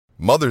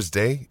Mother's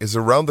Day is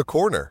around the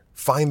corner.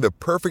 Find the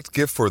perfect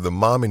gift for the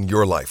mom in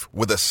your life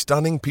with a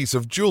stunning piece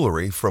of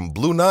jewelry from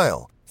Blue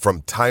Nile.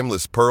 From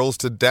timeless pearls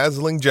to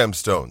dazzling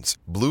gemstones,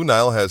 Blue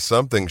Nile has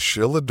something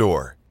she'll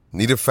adore.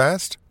 Need it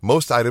fast?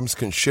 Most items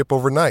can ship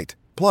overnight.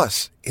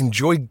 Plus,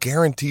 enjoy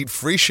guaranteed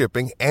free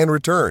shipping and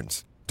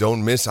returns.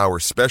 Don't miss our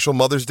special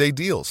Mother's Day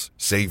deals.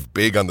 Save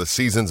big on the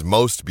season's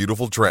most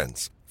beautiful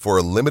trends. For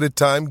a limited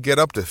time, get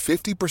up to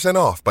 50%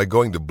 off by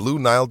going to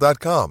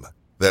BlueNile.com.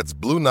 That's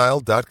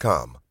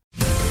BlueNile.com.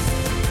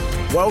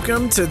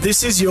 Welcome to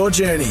This Is Your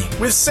Journey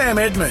with Sam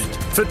Edmund.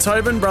 For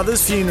Tobin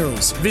Brothers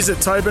Funerals, visit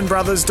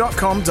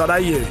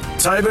tobinbrothers.com.au.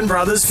 Tobin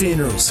Brothers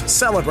Funerals,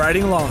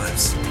 celebrating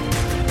lives.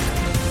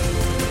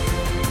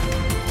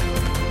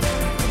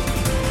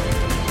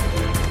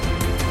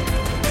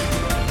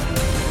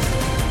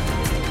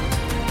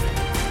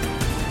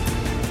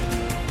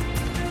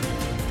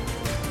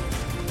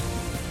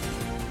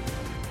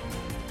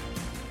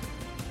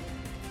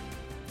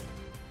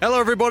 Hello,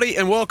 everybody,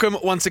 and welcome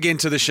once again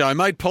to the show,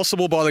 made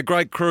possible by the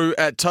great crew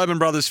at Tobin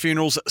Brothers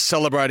Funerals,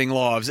 celebrating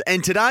lives.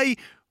 And today,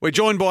 we're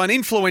joined by an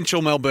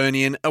influential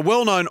Melburnian, a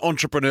well-known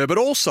entrepreneur, but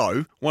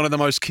also one of the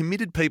most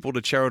committed people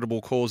to charitable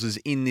causes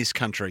in this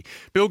country.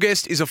 Bill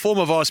Guest is a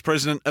former vice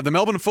president of the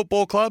Melbourne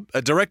Football Club,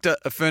 a director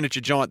of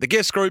furniture giant The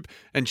Guest Group,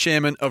 and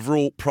chairman of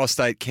Rural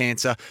Prostate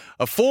Cancer.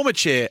 A former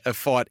chair of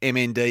Fight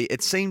MND,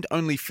 it seemed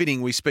only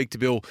fitting we speak to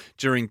Bill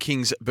during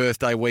King's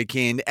birthday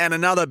weekend, and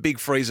another big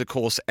freezer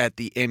course at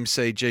the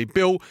MCG.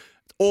 Bill,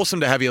 awesome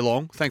to have you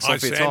along. Thanks so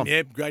much for your time.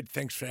 Yeah, great.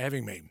 Thanks for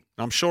having me.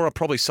 I'm sure I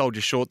probably sold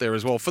you short there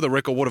as well. For the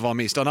record, what have I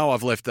missed? I know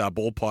I've left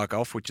Ballpark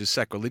off, which is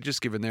sacrilegious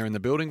given they're in the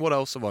building. What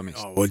else have I missed?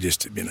 Oh, well,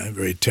 just,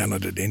 very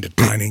talented,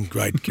 entertaining,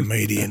 great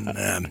comedian,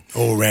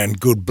 all-round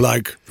good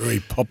bloke, very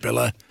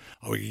popular.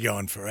 Oh, we could go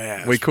on for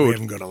hours. We could. We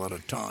haven't got a lot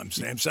of time,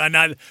 Sam. So,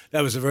 no,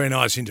 that was a very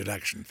nice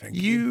introduction. Thank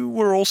you. You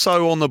were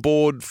also on the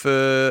board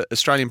for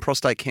Australian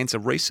Prostate Cancer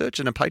Research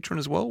and a patron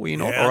as well, were you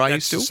not? Yeah, or are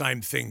that's you still? the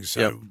same thing.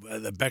 So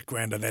the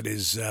background of that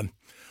is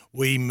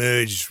we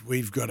merged.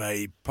 We've got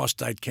a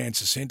prostate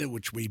cancer centre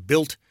which we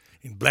built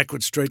in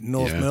Blackwood Street in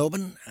North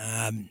Melbourne,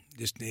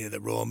 just near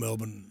the Royal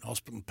Melbourne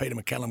Hospital, Peter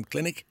MacCallum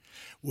Clinic.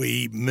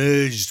 We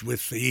merged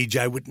with the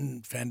E.J.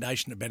 Whitten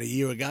Foundation about a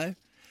year ago,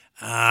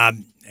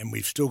 and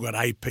we've still got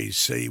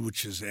APC,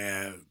 which is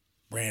our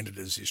branded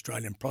as the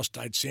Australian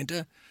Prostate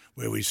Centre,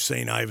 where we've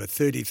seen over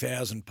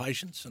 30,000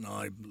 patients, and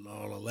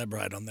I'll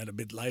elaborate on that a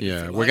bit later.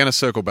 Yeah, we're going to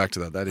circle back to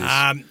that. That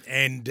is,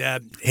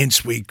 and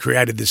hence we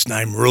created this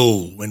name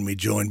Rule when we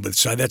joined with.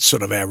 So that's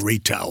sort of our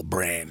retail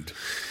brand.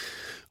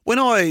 when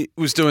I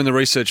was doing the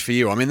research for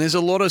you, I mean, there's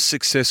a lot of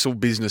successful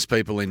business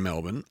people in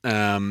Melbourne,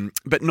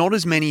 but not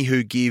as many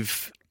who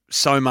give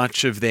so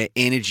much of their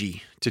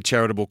energy to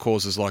charitable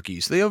causes like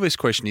you. So the obvious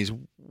question is,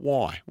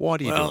 why? Why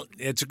do you do it? Well,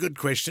 it's a good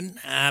question.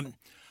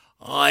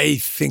 I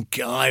think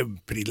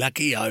I'm pretty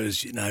lucky. I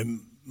was,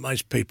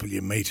 most people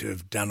you meet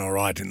have done all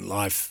right in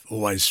life,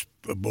 always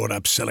were brought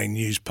up selling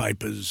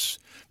newspapers.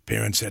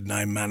 Parents had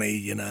no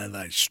money,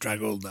 they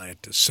struggled. They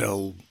had to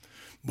sell,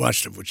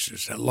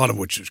 a lot of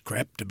which is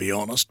crap, to be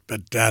honest.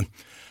 But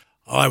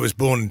I was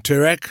born in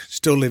Toorak,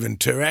 still live in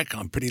Toorak.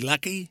 I'm pretty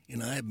lucky.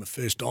 I had my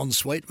first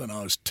ensuite when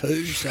I was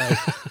 2, so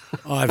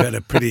I've had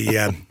a pretty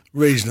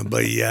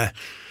reasonably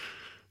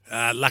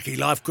lucky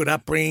life, good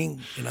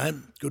upbringing,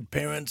 good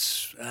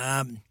parents.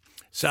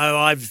 So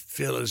I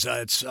feel as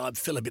though I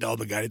feel a bit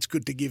obligated. It's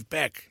good to give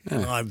back. Yeah.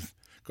 And I've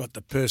got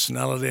the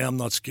personality. I'm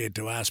not scared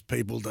to ask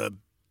people to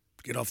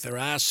get off their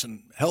ass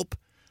and help.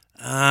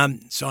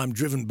 So I'm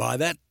driven by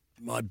that.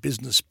 My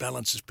business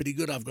balance is pretty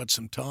good. I've got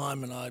some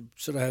time and I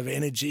sort of have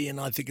energy, and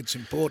I think it's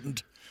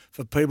important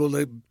for people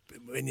to,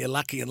 when you're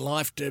lucky in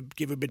life, to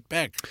give a bit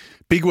back.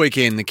 Big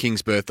weekend, the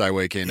King's birthday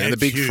weekend, Yeah, and the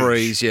big huge.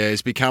 freeze,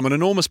 has become an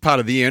enormous part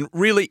of the year, and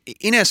really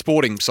in our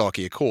sporting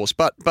psyche, of course,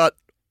 but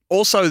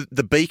also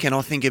the beacon,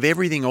 I think, of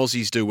everything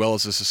Aussies do well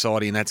as a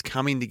society, and that's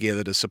coming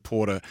together to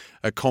support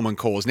a common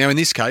cause. Now, in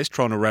this case,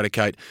 trying to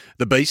eradicate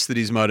the beast that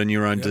is motor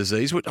neurone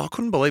disease, which I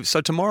couldn't believe. So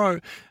tomorrow,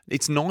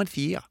 it's 9th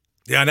year.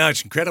 Yeah, I know,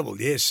 it's incredible,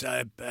 yes.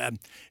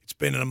 It's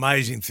been an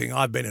amazing thing.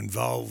 I've been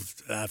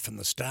involved from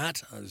the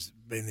start. I've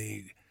been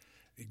the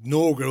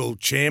inaugural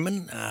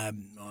chairman. I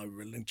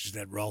relinquished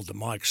that role to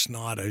Mike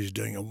Snyder, who's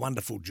doing a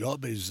wonderful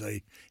job. He's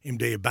the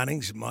MD of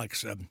Bunnings.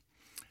 Mike's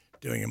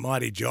doing a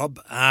mighty job.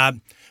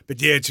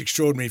 But, yeah, it's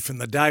extraordinary. From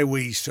the day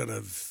we sort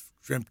of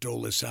dreamt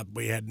all this up,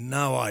 we had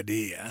no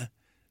idea,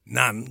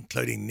 none,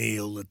 including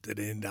Neil, that it'd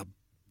end up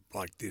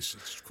like this.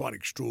 It's quite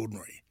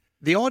extraordinary.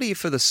 The idea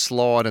for the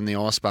slide and the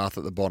ice bath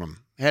at the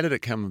bottom, how did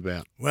it come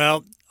about?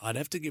 Well, I'd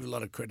have to give a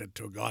lot of credit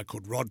to a guy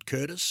called Rod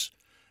Curtis,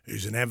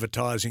 who's an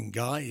advertising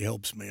guy. He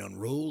helps me on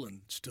Rule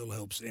and still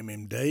helps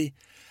MMD.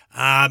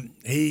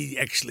 He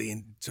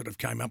actually sort of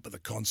came up with a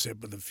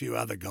concept with a few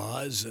other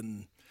guys,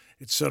 and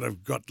it sort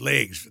of got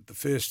legs. But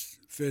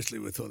firstly,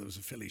 we thought it was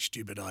a fairly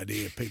stupid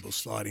idea, people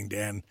sliding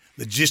down,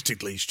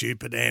 logistically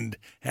stupid, and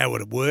how would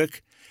it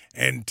work?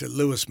 And to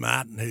Lewis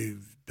Martin,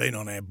 who's been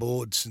on our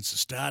board since the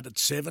start at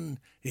 7,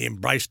 he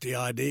embraced the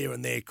idea,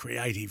 and their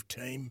creative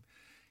team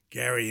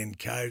Gary and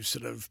co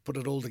sort of put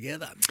it all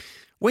together.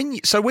 When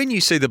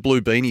you see the blue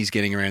beanies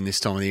getting around this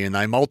time of the year and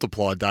they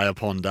multiply day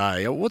upon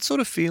day, what sort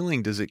of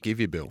feeling does it give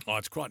you, Bill? Oh,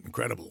 it's quite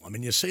incredible. I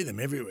mean, you see them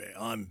everywhere.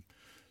 I'm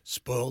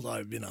spoiled.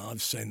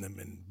 I've seen them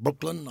in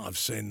Brooklyn. I've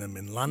seen them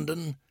in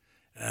London.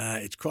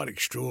 It's quite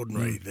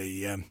extraordinary.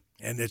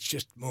 And it's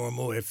just more and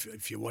more.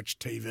 If you watch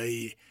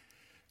TV,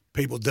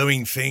 people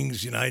doing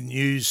things,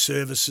 news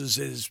services.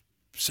 There's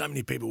so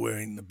many people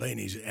wearing the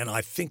beanies, and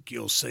I think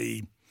you'll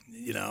see.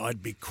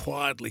 I'd be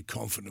quietly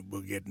confident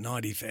we'll get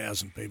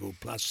 90,000 people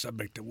plus,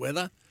 subject to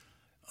weather,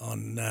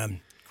 on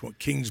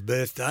King's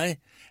birthday,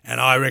 and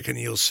I reckon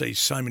you'll see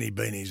so many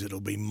beanies it'll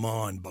be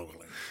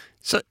mind-boggling.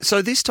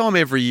 So this time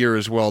every year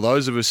as well,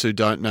 those of us who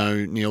don't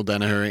know Neale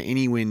Daniher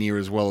anywhere near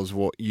as well as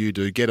what you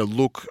do, get a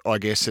look, I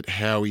guess, at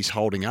how he's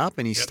holding up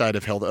and his state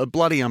of health.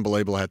 Bloody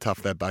unbelievable how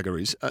tough that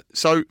bugger is.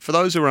 So for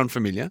those who are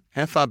unfamiliar,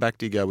 how far back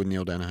do you go with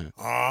Neale Daniher?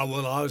 Oh,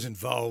 well, I was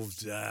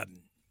involved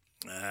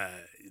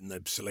in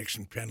the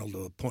selection panel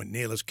to appoint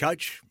Neale as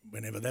coach,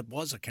 whenever that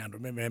was. I can't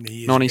remember how many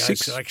years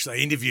 96. ago. So actually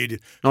I interviewed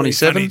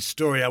 97. Funny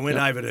story. I went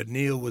over to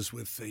Neale, was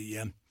with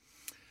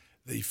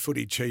the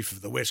footy chief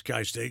of the West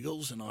Coast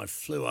Eagles, and I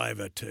flew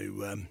over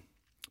to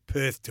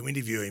Perth to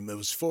interview him. There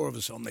was 4 of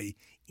us on the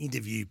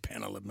interview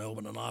panel at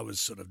Melbourne, and I was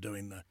sort of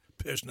doing the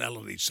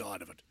personality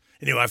side of it.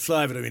 Anyway, I flew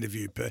over to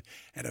interview Perth.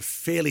 Had a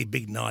fairly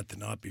big night the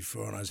night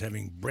before, and I was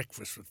having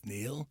breakfast with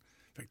Neale.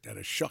 In fact, I had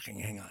a shocking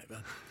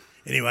hangover.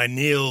 Anyway,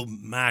 Neale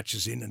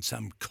marches in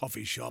some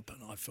coffee shop,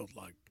 and I felt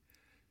like,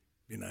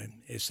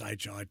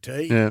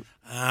 SHIT. Yeah.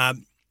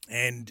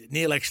 And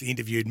Neale actually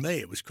interviewed me.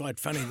 It was quite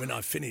funny when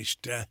I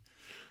finished.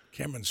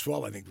 Cameron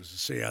Swallow, I think, was the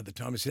CEO at the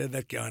time. He said, "How'd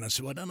that go?" And I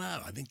said, "Well, I don't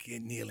know. I think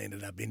Neale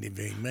ended up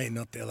interviewing me,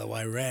 not the other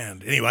way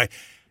around." Anyway,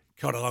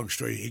 cut a long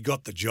story, he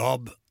got the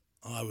job.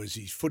 I was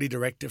his footy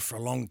director for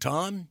a long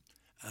time.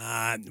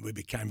 We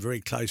became very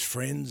close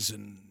friends,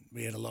 and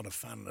we had a lot of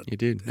fun. You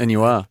did, and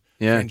you are.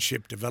 Yeah.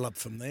 Friendship developed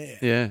from there.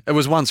 Yeah. It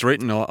was once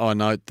written, I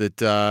note, that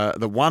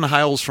the one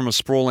hails from a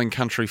sprawling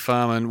country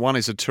farm and one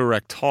is a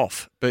Toorak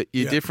toff. But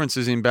your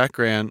differences in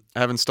background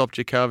haven't stopped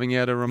you carving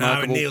out a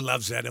remarkable... No, Neale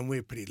loves that, and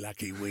we're pretty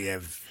lucky. We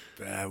have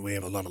a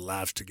lot of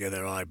laughs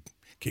together. I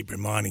keep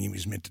reminding him he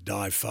was meant to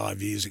die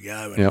 5 years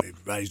ago, and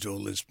we've raised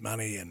all this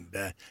money. And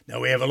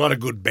we have a lot of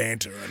good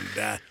banter,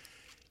 and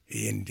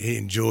he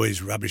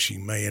enjoys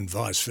rubbishing me and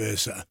vice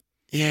versa.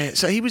 Yeah,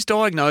 so he was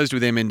diagnosed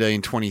with MND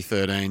in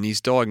 2013. His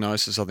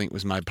diagnosis, I think,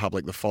 was made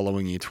public the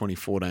following year,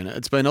 2014.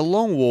 It's been a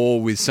long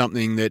war with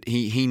something that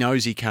he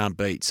knows he can't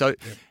beat. So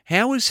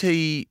how has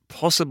he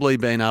possibly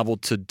been able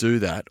to do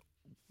that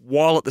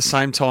while at the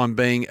same time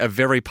being a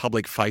very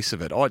public face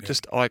of it?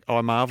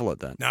 I marvel at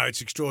that. No,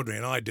 it's extraordinary,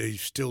 and I do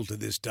still to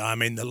this day. I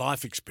mean, the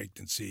life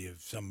expectancy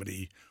of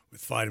somebody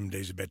with vitamin D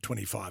is about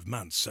 25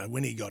 months. So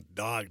when he got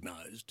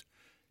diagnosed...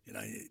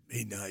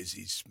 he knows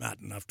he's smart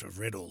enough to have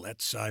read all that.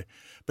 So,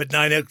 but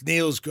no,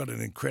 Neale's got an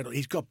incredible.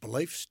 He's got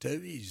beliefs too.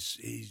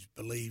 He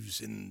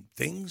believes in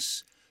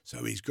things.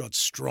 So he's got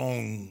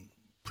strong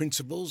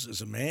principles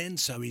as a man.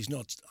 So he's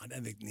not. I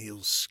don't think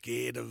Neale's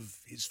scared of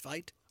his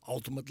fate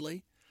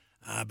ultimately.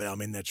 But I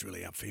mean that's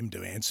really up for him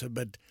to answer.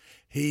 But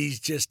he's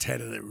just had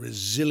a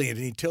resilient.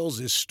 And he tells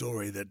this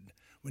story that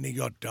when he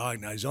got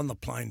diagnosed on the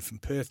plane from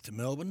Perth to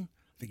Melbourne,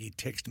 I think he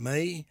texted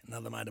me,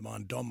 another mate of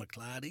mine, Don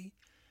McClarty,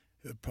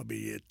 who were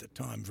probably at the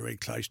time very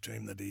close to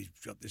him, that he's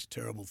got this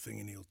terrible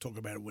thing, and he'll talk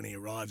about it when he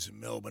arrives in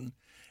Melbourne.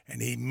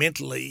 And he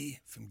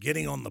mentally, from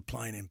getting on the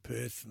plane in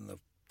Perth and the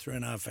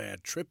 3.5-hour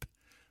trip,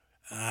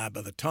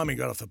 by the time he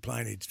got off the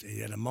plane,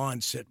 he had a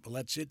mindset, well,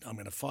 that's it, I'm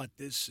going to fight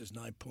this. There's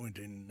no point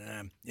in,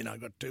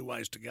 I've got 2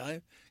 ways to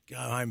go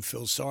home,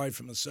 feel sorry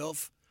for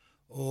myself,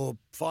 or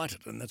fight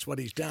it, and that's what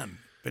he's done.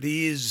 But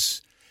he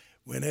is,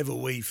 whenever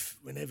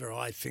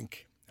I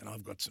think, and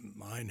I've got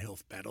my own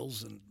health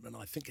battles, and when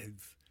I think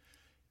of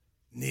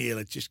Neale,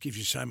 it just gives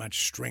you so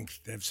much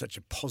strength to have such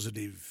a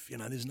positive,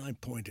 there's no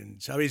point in...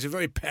 So he's a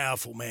very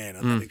powerful man,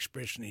 and that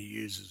expression he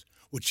uses,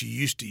 which he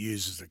used to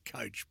use as a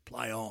coach,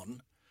 play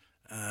on,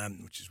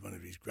 which is one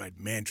of his great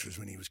mantras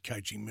when he was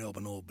coaching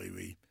Melbourne, albeit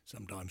we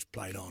sometimes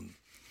played on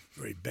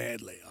very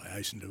badly, I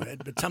hasten to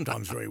add, but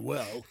sometimes very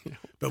well.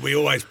 But we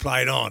always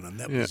played on, and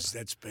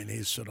that's been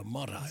his sort of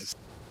motto.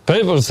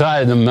 People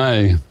say to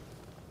me,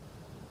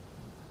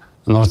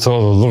 and I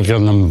sort of look at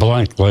them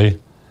blankly,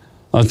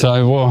 I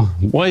say, well,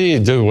 why do you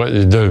do what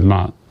you do,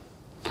 mate?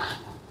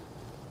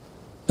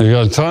 You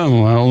go,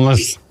 Tom, well,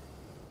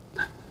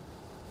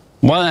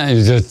 why don't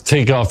you just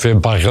tick off your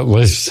bucket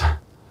list,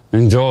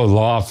 enjoy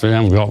life, you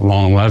haven't got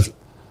long left.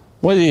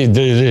 Why do you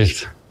do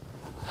this?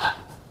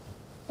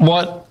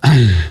 What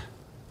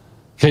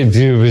keeps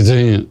you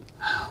resilient?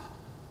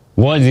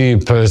 Why do you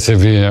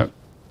persevere?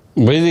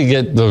 Where do you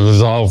get the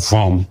resolve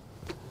from?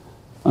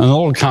 And it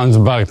all comes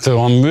back to,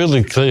 I'm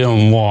really clear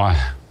on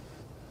why.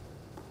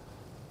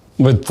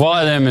 With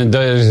vitamin D,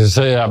 as you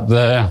see up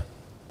there,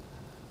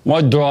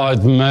 what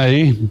drives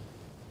me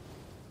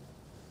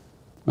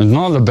is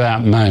not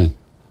about me.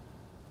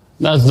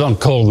 That's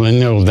not called the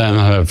Neale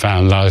Daniher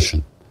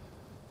Foundation.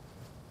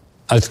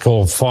 It's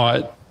called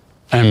Fight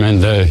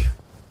MND.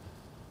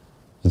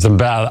 It's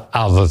about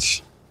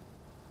others.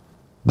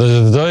 The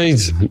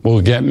disease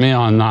will get me,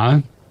 I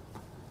know.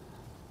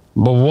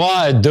 But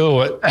why I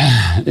do it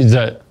is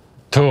that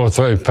 2 or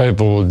 3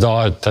 people will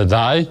die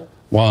today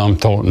while I'm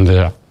talking to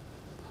you.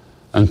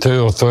 And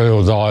 2 or 3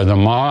 will die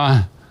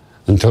tomorrow,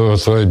 and 2 or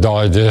 3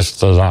 died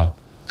yesterday.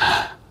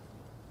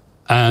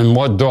 And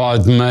what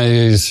drives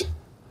me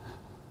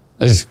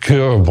is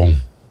curable.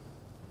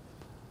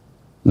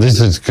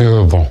 This is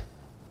curable.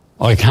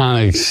 I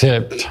can't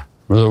accept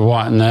that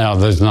right now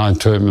there's no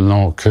treatment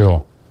or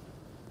cure.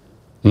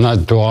 And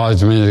that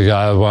drives me to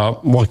go, well,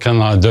 what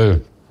can I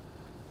do?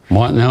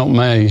 Mightn't help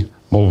me,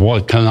 but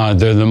what can I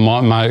do that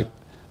might make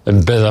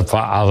it better for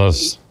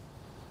others?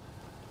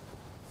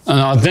 And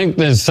I think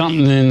there's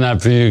something in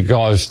that for you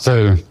guys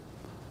too.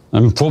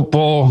 In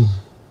football,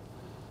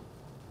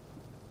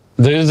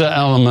 there's an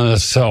element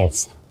of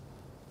self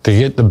to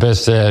get the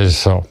best out of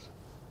yourself.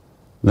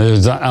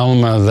 There's an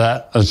element of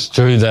that that's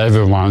true to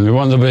everyone. You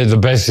want to be the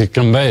best you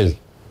can be.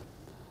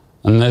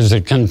 And there's a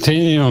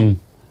continuum,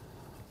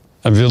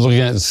 if you're looking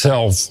at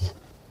self,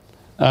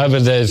 over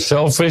there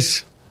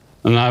selfish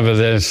and over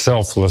there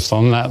selfless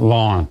on that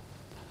line.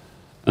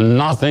 And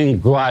nothing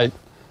great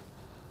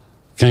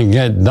can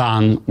get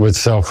done with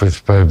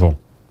selfish people.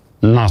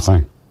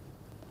 Nothing.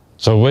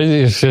 So where do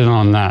you sit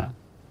on that?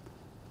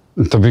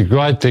 To be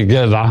great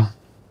together,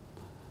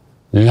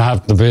 you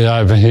have to be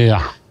over here,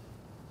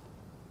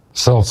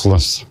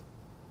 selfless.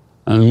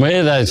 And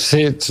where that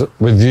sits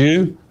with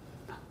you,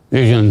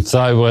 you can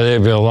say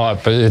whatever you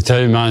like, but your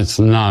teammates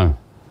know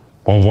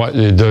by what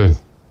you do.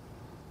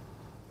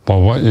 By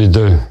what you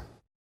do.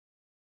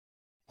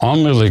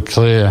 I'm really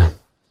clear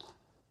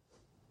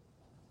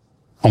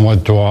on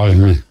what drives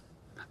me.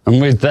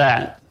 And with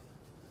that,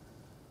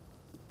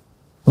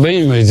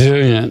 being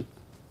resilient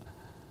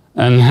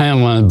and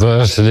handling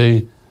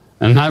adversity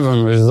and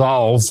having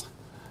resolve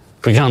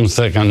becomes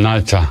second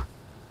nature.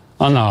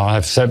 I know I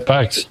have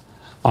setbacks.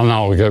 I know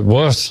I'll get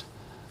worse.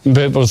 And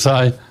people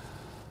say,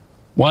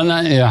 why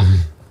don't you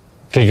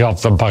pick up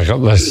the bucket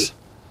list?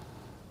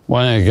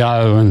 Why don't you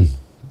go and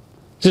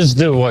just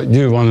do what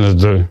you want to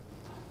do?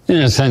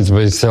 In a sense,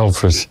 be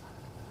selfish.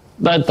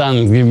 That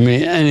doesn't give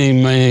me any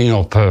meaning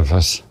or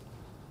purpose.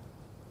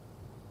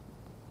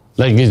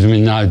 That gives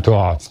me no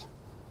drive.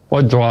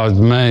 What drives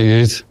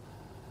me is,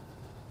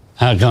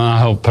 how can I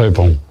help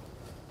people?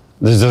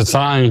 There's a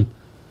saying,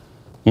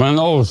 when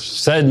all's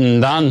said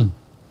and done,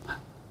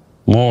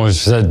 more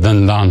is said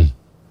than done.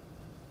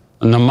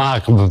 And the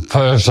mark of a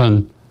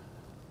person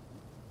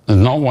is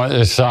not what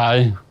you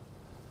say,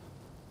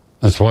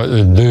 it's what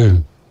you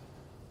do.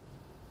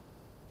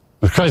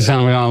 The question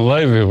I'm going to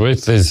leave you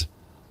with is,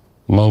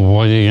 well,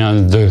 what are you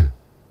going to do?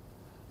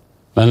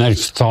 The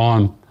next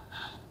time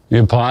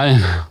you play,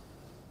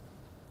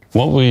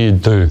 what will you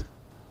do?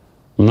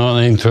 I'm not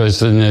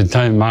interested in your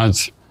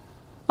teammates.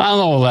 I'm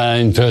not all that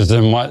interested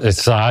in what they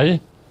say.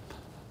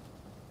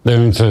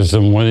 They're interested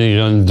in what are you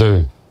going to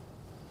do.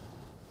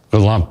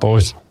 Good luck,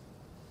 boys.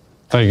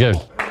 Thank you.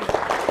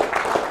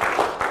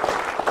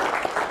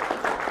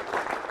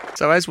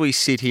 So as we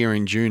sit here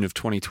in June of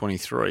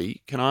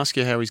 2023, can I ask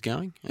you how he's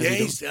going?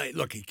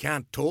 Look, he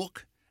can't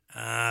talk,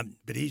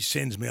 but he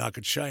sends me, I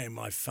could show you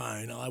my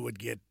phone, I would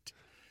get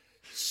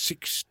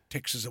 6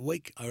 texts a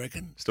week, I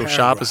reckon. Still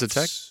sharp as a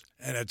tack?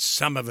 And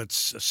some of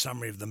it's a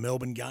summary of the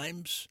Melbourne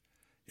games.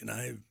 You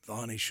know,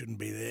 Viney shouldn't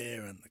be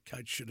there and the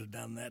coach should have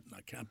done that and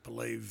I can't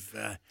believe,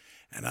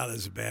 and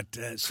others about,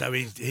 so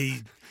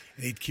he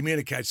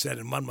communicates that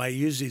in one way. He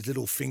uses his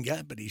little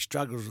finger, but he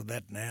struggles with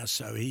that now,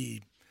 so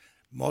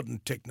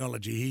modern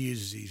technology, he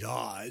uses his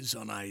eyes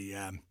on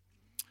a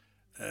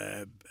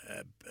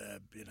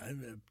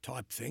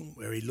type thing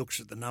where he looks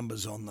at the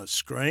numbers on the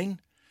screen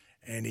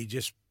and he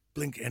just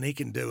blink and he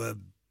can do a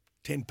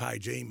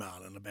 10-page email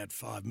in about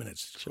 5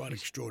 minutes. It's quite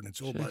extraordinary.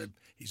 It's all by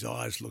his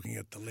eyes looking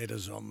at the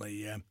letters on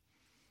the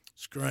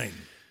screen.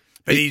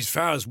 But as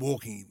far as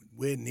walking,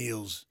 where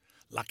Neil's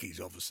lucky is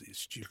obviously a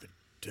stupid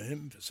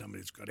term for somebody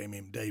that's got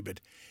MMD,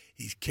 but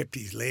he's kept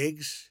his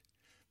legs.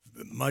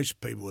 Most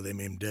people with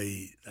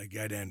MMD, they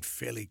go down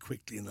fairly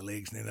quickly in the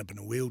legs and end up in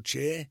a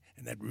wheelchair,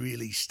 and that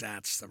really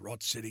starts the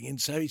rot setting in.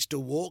 So he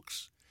still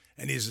walks,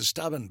 and he's a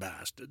stubborn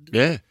bastard.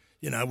 Yeah.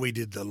 You know, we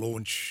did the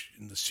launch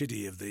in the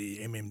city of the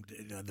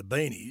the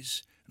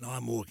beanies, and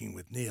I'm walking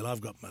with Neil.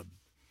 I've got my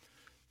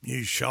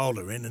new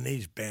shoulder in, and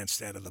he's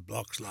bounced out of the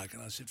blocks and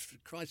I said, for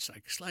Christ's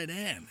sake, slow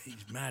down.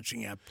 He's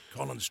marching up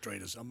Collins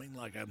Street or something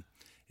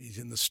he's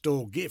in the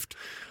store gift.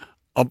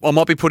 I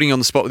might be putting you on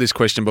the spot with this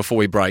question before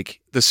we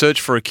break. The search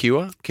for a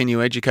cure, can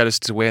you educate us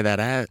to where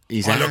that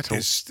is at? Look,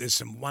 there's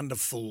some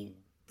wonderful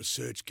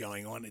research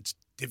going on. It's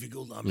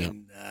difficult. I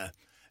mean,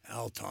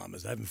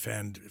 Alzheimer's, they haven't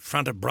found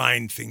front of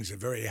brain things are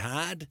very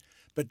hard,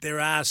 but there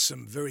are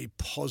some very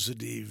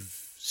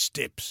positive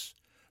steps.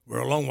 We're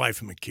a long way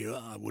from a cure.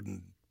 I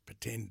wouldn't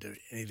pretend to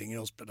anything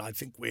else, but I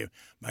think we're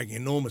making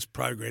enormous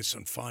progress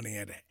on finding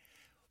out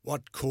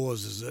what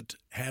causes it,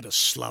 how to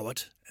slow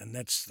it, and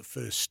that's the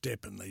first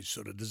step in these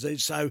sort of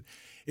disease. So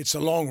it's a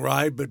long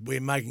road, but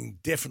we're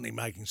definitely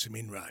making some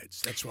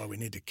inroads. That's why we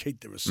need to keep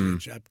the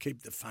research up,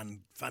 keep the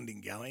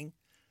funding going,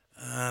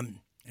 and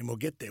we'll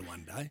get there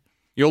one day.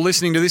 You're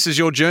listening to This Is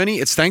Your Journey.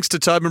 It's thanks to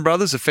Tobin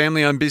Brothers, a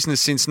family-owned business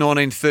since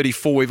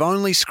 1934. We've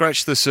only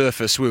scratched the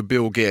surface with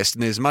Bill Guest,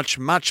 and there's much,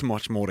 much,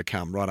 much more to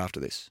come right after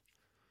this.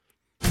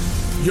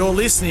 You're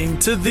listening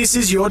to This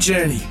Is Your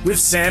Journey with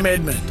Sam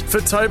Edmund.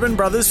 For Tobin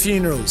Brothers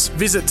Funerals,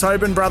 visit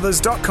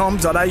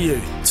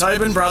tobinbrothers.com.au.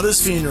 Tobin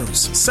Brothers Funerals,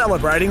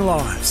 celebrating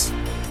lives.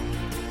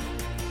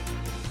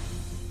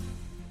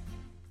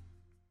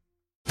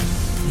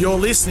 You're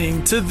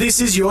listening to This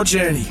Is Your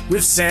Journey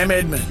with Sam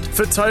Edmund.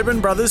 For Tobin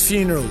Brothers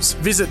Funerals,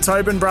 visit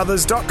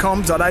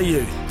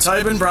tobinbrothers.com.au.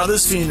 Tobin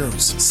Brothers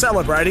Funerals,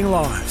 celebrating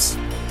lives.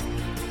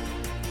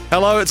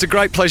 Hello, it's a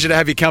great pleasure to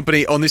have your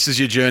company on This Is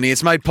Your Journey.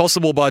 It's made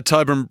possible by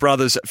Tobin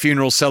Brothers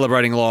Funerals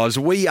Celebrating Lives.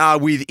 We are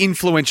with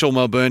influential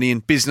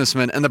Melburnian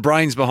businessman and the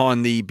brains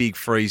behind the Big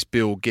Freeze,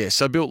 Bill Guest.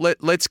 So, Bill,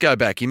 let's go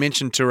back. You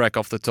mentioned Toorak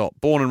off the top.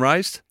 Born and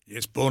raised?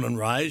 Yes, born and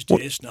raised,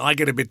 yes. Now, I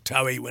get a bit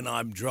toey when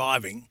I'm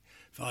driving.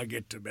 If I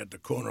get to about the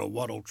corner of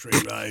Wattle Tree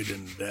Road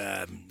and,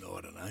 I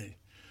don't know,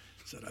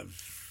 sort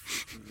of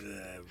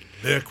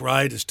Burke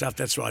Road and stuff,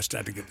 that's where I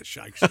start to get the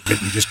shakes a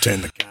bit and just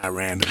turn the car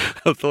around.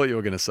 I thought you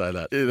were going to say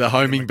that. The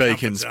homing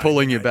beacons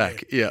pulling you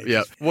back.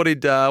 Yeah. What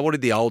did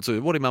the olds do?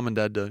 What did Mum and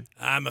Dad do?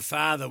 My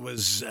father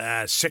was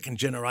second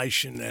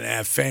generation in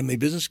our family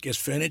business, Guest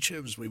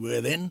Furniture, as we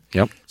were then.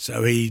 Yep.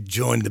 So he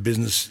joined the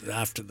business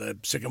after the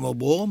Second World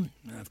War.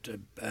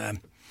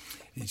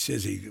 He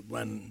says he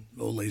won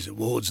all these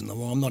awards in the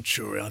war. I'm not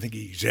sure. I think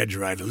he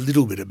exaggerated a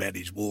little bit about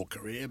his war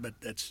career, but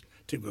that's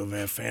typical of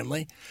our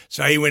family.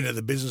 So he went to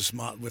the business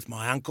with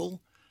my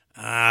uncle.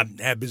 Our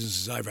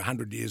business is over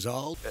 100 years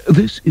old.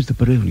 This is the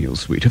baronial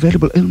suite,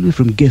 available only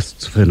from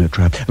Guest's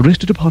Furniture,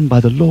 rested upon by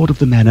the Lord of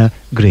the Manor,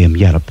 Graham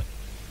Yarrop.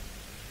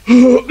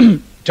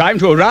 Time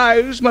to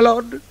arise, my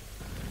lord.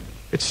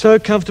 It's so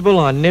comfortable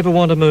I never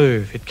want to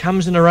move. It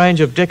comes in a range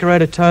of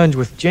decorated tones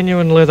with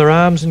genuine leather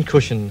arms and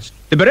cushions.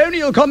 The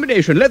baronial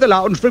combination leather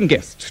lounge from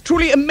Guest.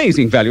 Truly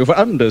amazing value for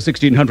under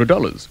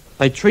 $1,600.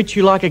 They treat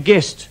you like a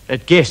guest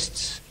at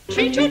Guest's.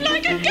 Treat you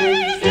like a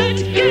guest at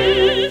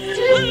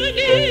Guest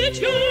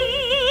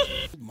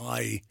Furniture.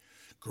 My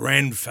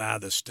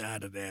grandfather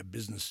started our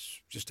business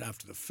just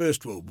after the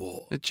First World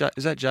War.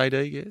 Is that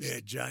JD,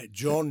 yes? Yeah,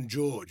 John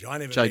George. I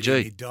never JG. met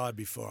him. He died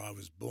before I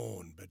was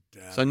born. But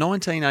So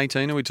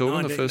 1918, are we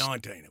talking?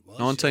 1919 it was.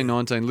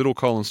 1919, Little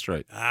Collins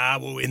Street.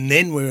 And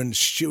then we're in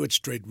Stewart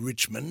Street,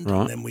 Richmond.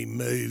 Right. And then we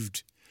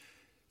moved.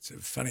 It's a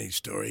funny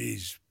story.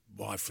 His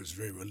wife was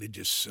very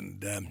religious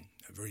and a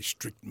very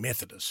strict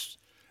Methodist.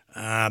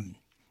 And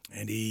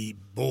he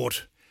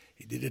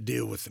did a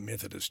deal with the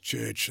Methodist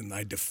Church and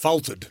they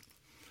defaulted.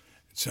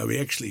 So he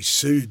actually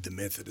sued the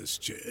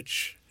Methodist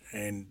Church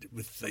and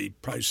with the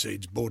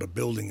proceeds bought a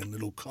building in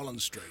Little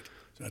Collins Street.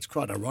 So it's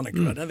quite ironic.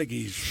 I don't think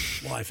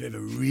his wife ever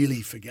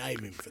really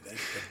forgave him for that.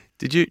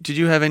 Did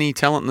you have any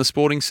talent in the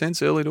sporting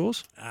sense early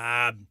doors?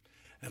 I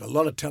had a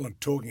lot of talent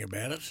talking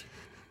about it.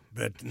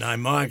 But no,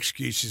 my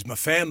excuse is my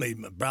family,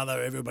 my brother,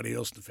 everybody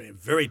else in the family,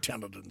 very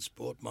talented in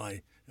sport.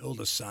 My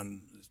eldest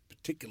son is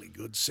particularly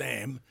good,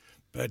 Sam.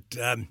 But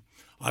I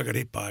got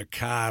hit by a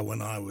car when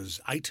I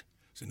was 8. I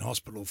was in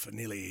hospital for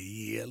nearly a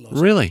year.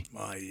 Lost Really?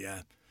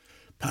 My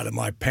part of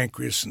my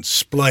pancreas and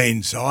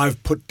spleen. So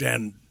I've put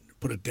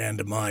it down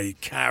to my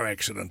car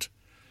accident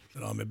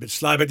that I'm a bit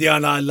slow. But yeah,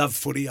 no, I love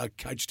footy. I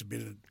coached a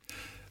bit of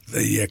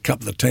the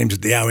couple of teams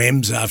at the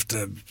OMs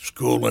after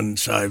school, and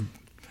so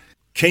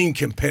keen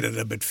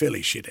competitor, but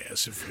fairly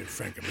shithouse, if we're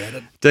frank about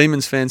it.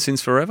 Demons fan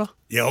since forever?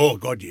 Yeah, oh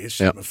God, yes.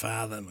 Yep. My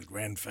father, my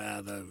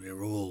grandfather,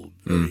 we're all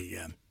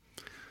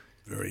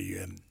very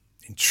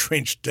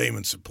entrenched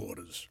Demon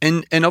supporters.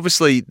 And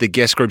obviously the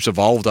Guest Group's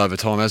evolved over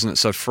time, hasn't it?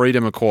 So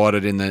Freedom acquired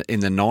it in the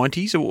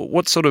 90s.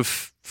 What sort of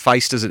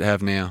face does it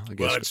have now? I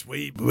guess? Well,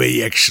 it's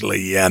we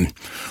actually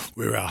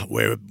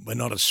we're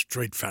not a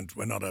street front,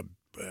 we're not a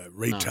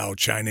retail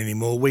chain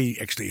anymore. We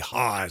actually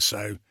hire,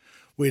 so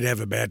we'd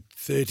have about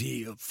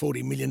 $30 or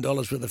 $40 million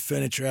worth of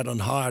furniture out on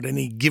hire at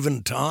any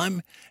given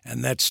time,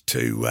 and that's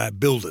to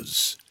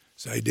builders.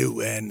 So they do,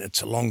 and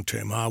it's a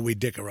long-term hire. We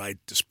decorate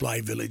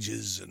display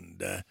villages,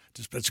 and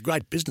it's a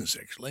great business,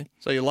 actually.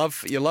 So your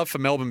love for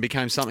Melbourne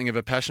became something of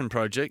a passion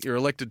project. You're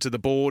elected to the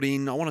board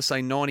in, I want to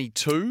say,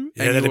 92.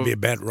 Yeah, that'd be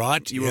about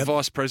right. You were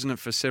vice president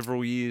for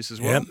several years as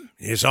well. Yep.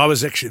 Yes, I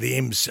was actually the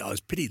MC. I was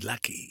pretty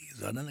lucky.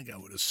 I don't think I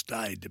would have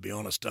stayed, to be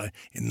honest.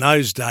 In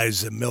those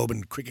days, the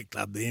Melbourne Cricket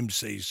Club, the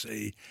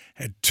MCC,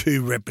 had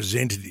 2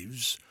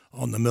 representatives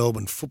on the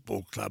Melbourne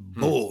Football Club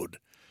board.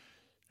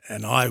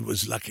 And I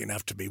was lucky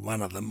enough to be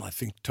one of them. I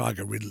think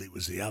Tiger Ridley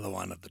was the other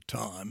one at the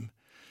time.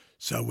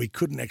 So we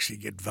couldn't actually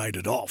get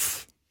voted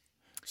off.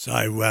 So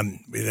we're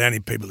the only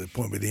people at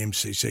point with the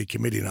MCC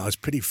committee, and I was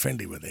pretty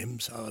friendly with them,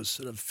 so I was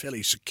sort of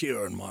fairly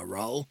secure in my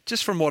role.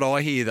 Just from what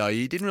I hear, though,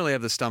 you didn't really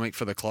have the stomach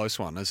for the close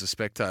one as a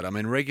spectator. I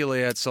mean,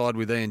 regularly outside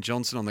with Ian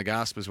Johnson on the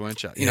Gaspers,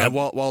 weren't you? You know,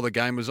 while the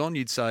game was on,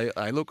 you'd say,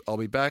 hey, look, I'll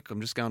be back. I'm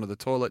just going to the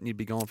toilet, and you'd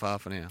be gone for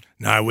half an hour.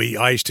 No,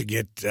 I used to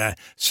get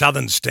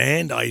Southern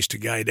Stand. I used to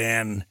go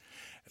down,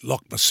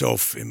 lock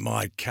myself in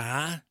my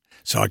car,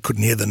 so I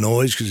couldn't hear the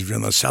noise, because if you're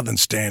on the Southern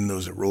Stand, there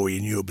was a roar.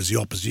 You knew it was the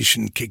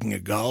opposition kicking a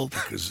goal,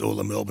 because all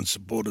the Melbourne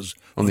supporters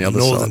on the other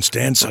Northern side.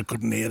 Stand, so I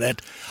couldn't hear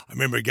that. I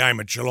remember a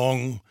game at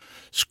Geelong,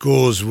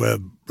 scores were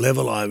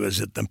level. I was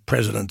at the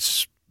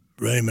president's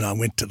room and I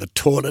went to the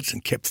toilet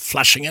and kept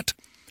flushing it.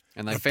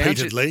 And they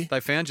repeatedly.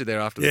 found you there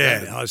after the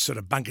game. Yeah, I was sort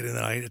of bunking in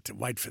there. I had to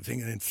wait for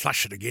things and then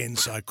flush it again,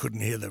 so I couldn't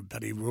hear the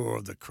bloody roar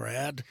of the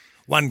crowd.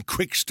 One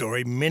quick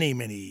story, many,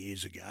 many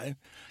years ago,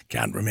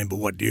 can't remember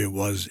what year it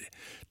was,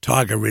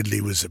 Tiger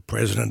Ridley was the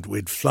president.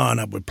 We'd flown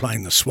up, we're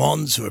playing the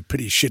Swans, who were a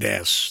pretty shit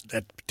house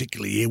that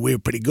particular year. We were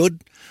pretty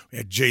good. We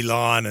had G.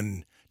 Lyon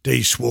and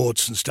D.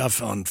 Swartz and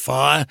stuff on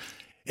fire.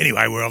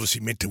 Anyway, we're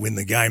obviously meant to win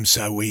the game,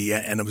 so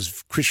and it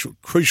was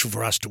crucial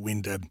for us to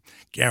win to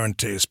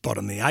guarantee a spot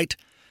in the 8.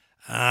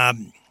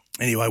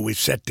 Anyway, we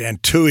sat down.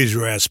 Tui's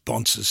were our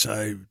sponsors,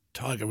 so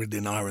Tiger Ridley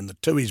and I were in the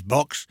Tui's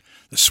box.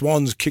 The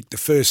Swans kicked the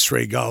first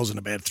 3 goals in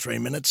about 3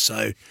 minutes,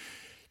 so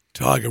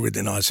Tiger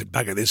Ridley and I said,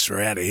 bugger this,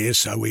 we're out of here.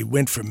 So we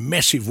went for a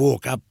massive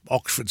walk up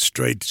Oxford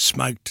Street,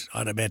 smoked, I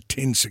had about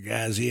 10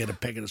 cigars, he had a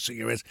packet of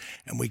cigarettes,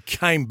 and we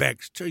came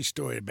back. True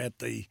story about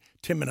the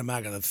 10-minute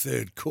mark of the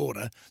third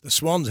quarter. The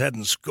Swans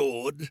hadn't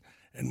scored,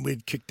 and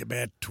we'd kicked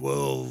about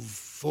 12,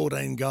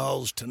 14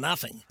 goals to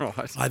nothing.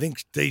 Right. I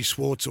think D.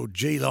 Swartz or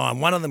G. Lyon,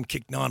 one of them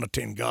kicked 9 or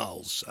 10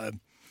 goals. So,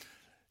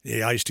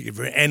 yeah, I used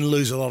to and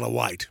lose a lot of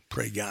weight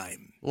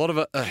pre-game.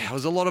 It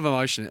was a lot of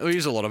emotion. It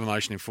was a lot of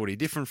emotion in footy,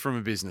 different from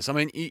a business. I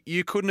mean,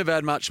 you couldn't have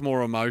had much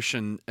more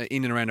emotion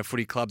in and around a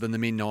footy club than the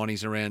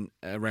mid-90s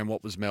around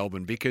what was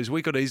Melbourne, because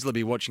we could easily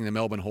be watching the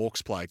Melbourne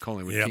Hawks play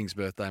Collingwood King's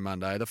birthday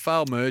Monday. The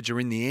failed merger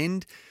in the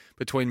end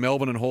between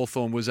Melbourne and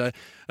Hawthorn was an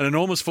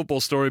enormous football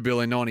story, Bill,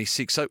 in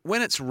 96. So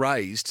when it's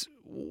raised,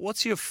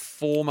 what's your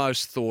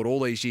foremost thought all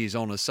these years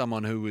on as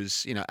someone who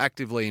was,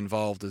 actively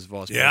involved as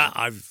vice president? Yeah,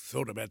 I've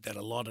thought about that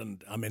a lot.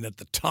 And, I mean, at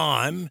the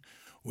time,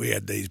 we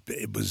had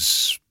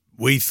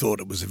we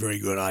thought it was a very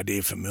good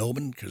idea for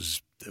Melbourne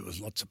because there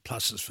was lots of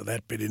pluses for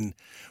that. But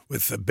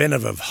with the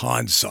benefit of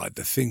hindsight,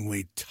 the thing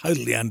we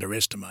totally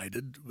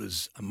underestimated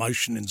was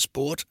emotion in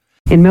sport.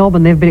 In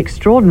Melbourne, there have been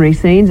extraordinary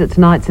scenes at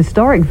tonight's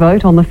historic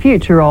vote on the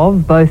future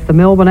of both the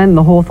Melbourne and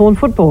the Hawthorn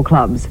football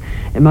clubs.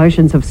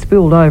 Emotions have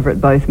spilled over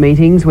at both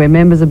meetings, where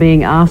members are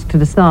being asked to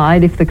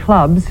decide if the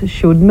clubs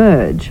should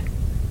merge.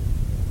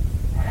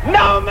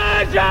 No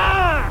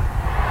merger!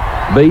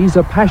 These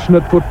are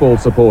passionate football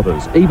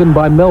supporters, even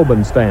by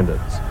Melbourne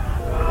standards.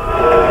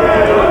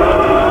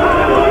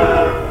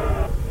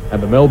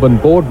 And the Melbourne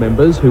board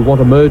members who want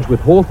to merge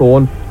with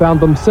Hawthorn found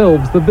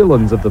themselves the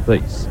villains of the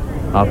piece.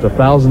 After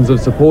thousands of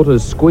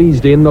supporters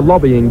squeezed in, the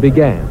lobbying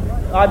began.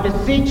 I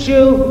beseech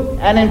you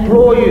and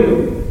implore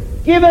you,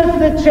 give us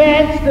the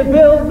chance to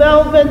build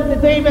Melbourne the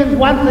Demons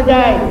once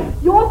again.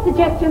 Your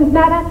suggestions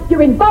matter,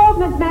 your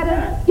involvement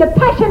matters, your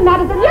passion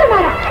matters, and you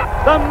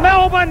matter. The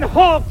Melbourne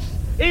Hawks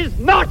is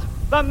not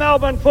the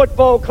Melbourne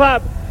Football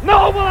Club,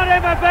 nor will it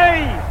ever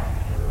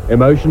be.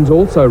 Emotions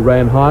also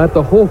ran high at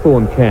the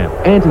Hawthorn camp.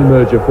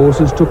 Anti-merger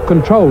forces took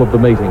control of the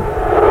meeting.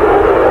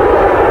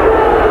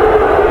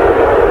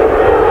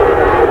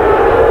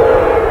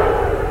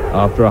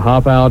 After a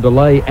half-hour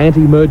delay,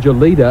 anti-merger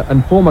leader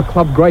and former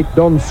club great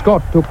Don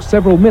Scott took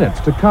several minutes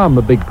to calm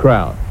the big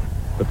crowd.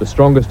 But the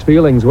strongest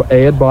feelings were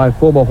aired by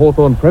former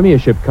Hawthorn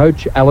Premiership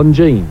coach Alan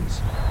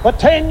Jeans. For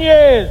 10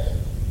 years,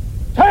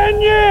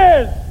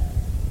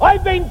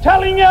 I've been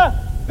telling you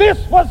this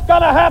was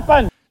going to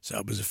happen. So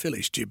it was a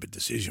fairly stupid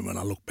decision when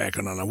I look back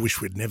on it. I wish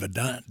we'd never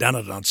done it,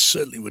 and I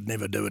certainly would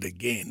never do it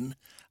again.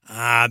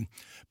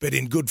 But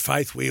in good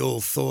faith, we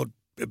all thought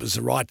it was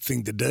the right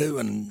thing to do,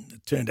 and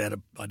it turned out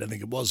I don't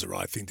think it was the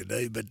right thing to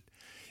do, but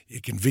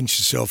you convince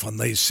yourself on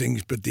these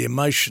things. But the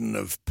emotion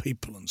of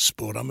people and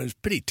sport, I mean, it's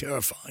pretty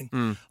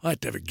terrifying. I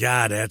had to have a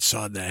guard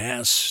outside the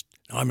house.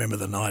 I remember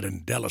the night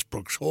in Dallas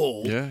Brooks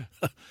Hall. Yeah.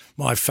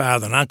 My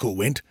father and uncle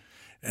went,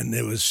 and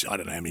there was, I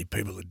don't know how many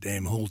people the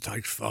damn hall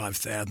takes,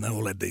 5,000. They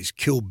all had these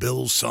Kill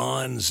Bill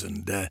signs,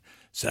 and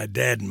so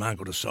Dad and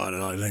Uncle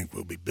decided, I think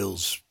we'll be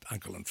Bill's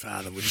uncle and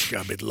father. We'll just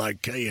go a bit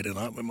low-key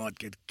tonight. We might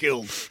get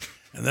killed.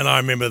 And then I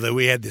remember that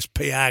we had this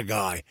PR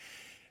guy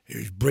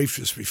who briefed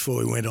us before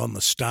we went on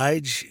the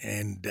stage,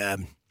 and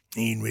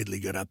Ian Ridley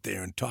got up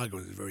there, and Tiger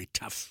was a very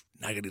tough,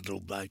 nuggety little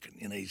bloke. And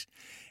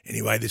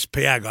anyway, this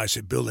PR guy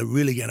said, Bill, they're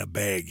really going to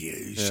bag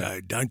you,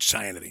 so don't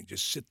say anything.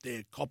 Just sit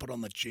there, cop it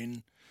on the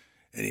chin.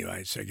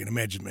 Anyway, so you can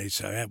imagine me.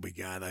 So out we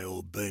go, they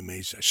all boo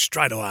me. So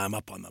straight away I'm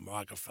up on the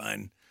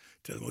microphone.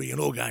 We can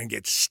all go and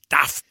get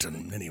stuffed.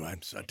 And anyway,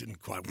 so it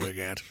didn't quite work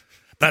out.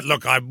 But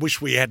look, I wish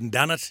we hadn't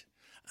done it.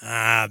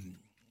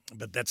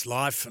 But that's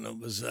life, and it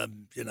was,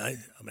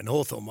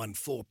 Hawthorn won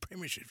 4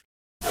 premierships.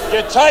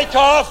 You take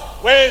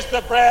off, where's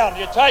the brown?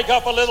 You take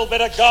off a little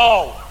bit of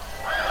gold.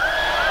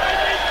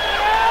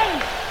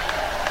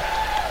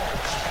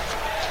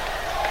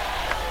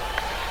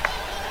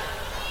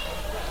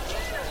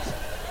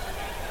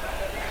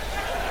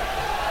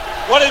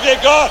 What have you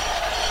got?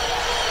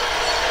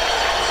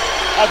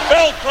 A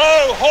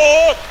Velcro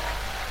Hawk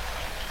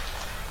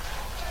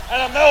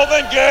and a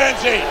Melbourne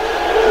Guernsey.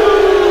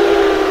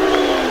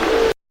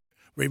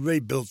 We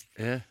rebuilt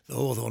the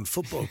Hawthorn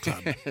Football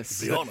Club, to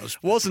be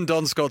honest. Wasn't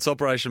Don Scott's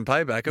Operation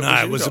Payback?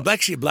 It was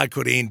actually a bloke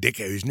called Ian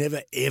Dicker who's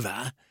never,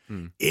 ever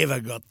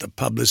got the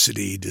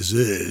publicity he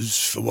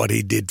deserves for what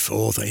he did for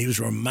Hawthorn. He was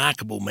a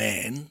remarkable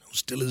man,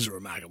 still is a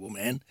remarkable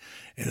man,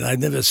 and I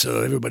never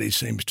saw, everybody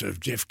seems to have,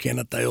 Jeff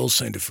Kennett, they all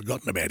seem to have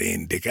forgotten about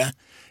Ian Dicker.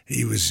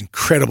 He was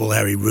incredible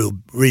how he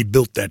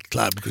rebuilt that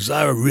club because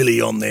they were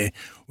really on there.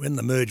 When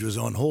the merge was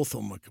on,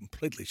 Hawthorn were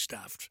completely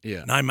stuffed.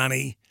 Yeah. No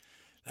money.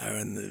 They were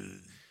in the,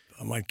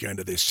 I won't go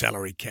into their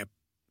salary cap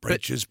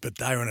breaches, but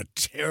they were in a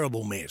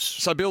terrible mess.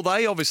 So, Bill,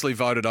 they obviously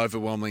voted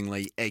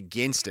overwhelmingly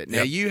against it.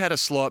 Now, you had a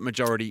slight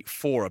majority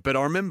for it, but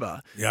I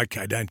remember... Yeah,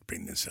 okay, don't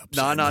bring this up.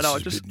 No. I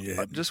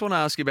just want to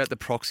ask you about the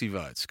proxy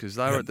votes because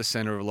they were at the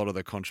centre of a lot of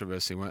the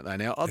controversy, weren't they?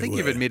 Now, I think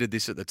you've admitted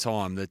this at the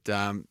time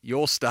that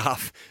your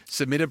staff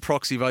submitted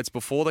proxy votes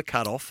before the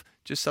cut-off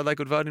just so they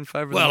could vote in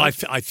favour of the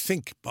vote. I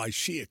think by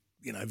sheer,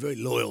 very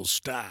loyal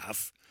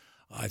staff,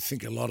 I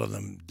think a lot of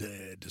them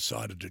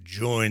decided to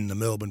join the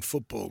Melbourne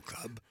Football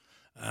Club,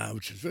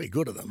 which is very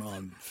good of them.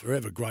 I'm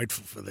forever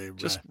grateful for their...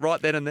 Just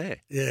right then and there.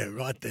 Yeah,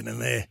 right then and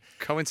there.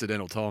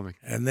 Coincidental timing.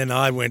 And then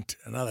I went,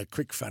 another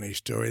quick funny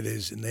story,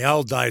 there's in the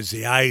old days,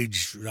 the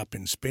Age were up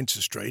in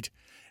Spencer Street,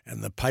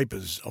 and the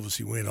papers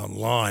obviously went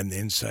online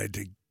then, so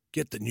to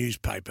get the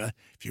newspaper,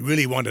 if you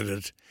really wanted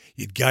it,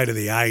 you'd go to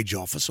the Age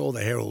office or the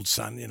Herald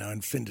Sun,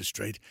 in Flinders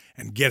Street,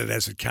 and get it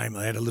as it came.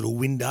 They had a little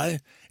window.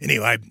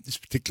 Anyway, this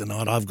particular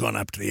night, I've gone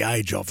up to the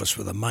Age office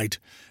with a mate,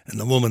 and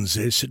the woman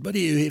said, "What are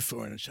you here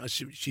for?" And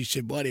she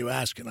said, "Why do you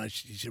ask?" And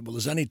she said, "Well,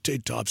 there's only two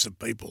types of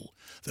people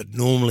that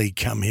normally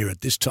come here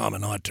at this time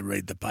of night to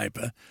read the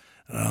paper."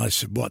 And I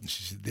said, "What?" And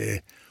she said,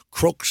 "They're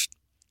crooks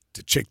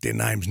to check their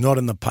name's not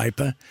in the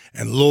paper,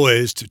 and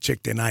lawyers to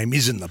check their name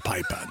is in the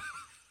paper."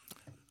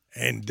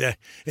 And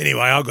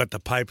anyway, I got the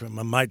paper and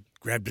my mate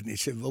grabbed it and he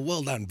said,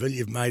 well done, Bill,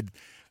 you've made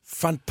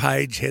front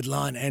page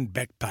headline and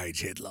back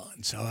page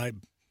headline. So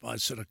I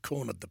sort of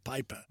cornered the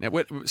paper. Now,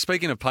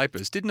 speaking of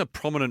papers, didn't a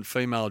prominent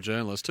female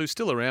journalist, who's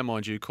still around,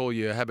 mind you, call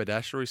you a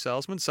haberdashery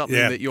salesman, something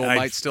that your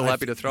mate's still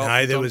happy to throw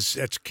up? No,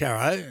 that's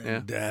Caro,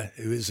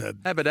 who is a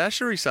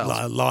haberdashery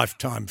salesman.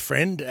 Lifetime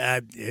friend.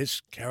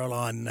 Yes,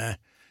 Caroline...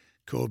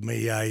 called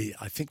me I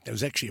think there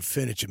was actually a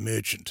furniture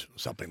merchant or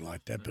something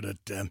like that, but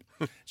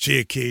she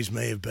accused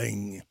me of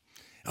being...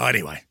 Oh,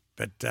 anyway,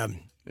 but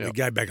we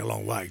go back a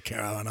long way,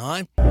 Caro and I.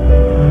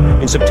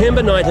 In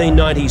September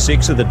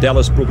 1996 at the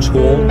Dallas Brooks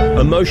Hall,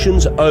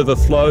 emotions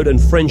overflowed and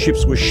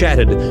friendships were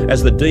shattered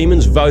as the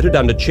Demons voted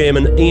under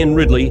Chairman Ian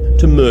Ridley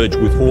to merge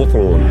with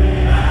Hawthorn.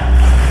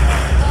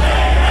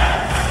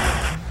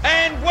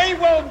 And we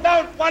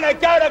don't want to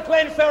go to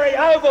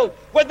Glenferrie Oval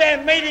with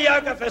their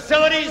mediocre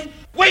facilities.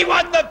 We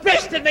want the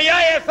best in the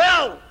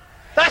AFL.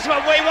 That's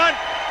what we want.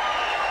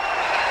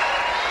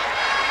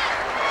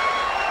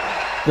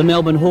 The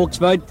Melbourne Hawks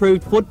vote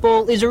proved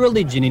football is a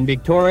religion in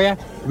Victoria.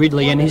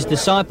 Ridley and his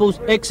disciples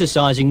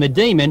exercising the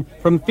demon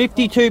from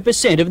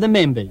 52% of the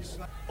members.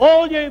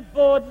 All you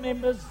board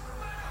members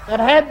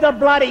that had the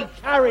bloody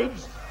courage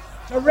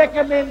to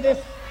recommend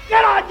this,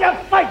 get on your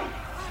feet!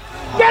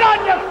 Get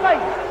on your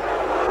feet!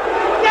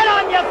 Get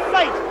on your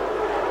feet!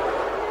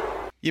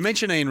 You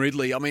mentioned Ian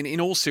Ridley. I mean, in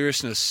all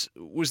seriousness,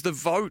 was the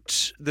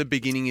vote the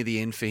beginning of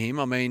the end for him?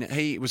 I mean,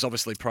 he was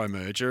obviously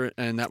pro-merger,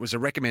 and that was a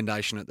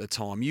recommendation at the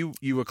time. You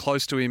were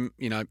close to him.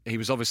 He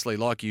was obviously,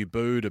 like you,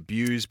 booed,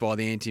 abused by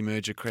the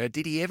anti-merger crowd.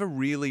 Did he ever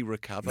really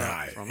recover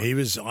from it? He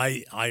was,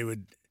 I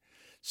would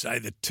say,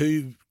 the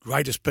two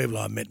greatest people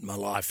I've met in my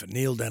life are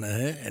Neil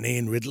Danaher and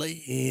Ian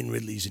Ridley. Ian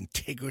Ridley's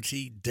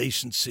integrity,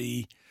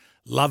 decency,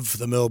 love for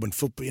the Melbourne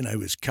football, he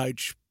was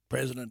coach,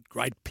 president,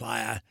 great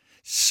player,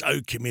 so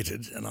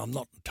committed, and I'm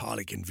not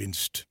entirely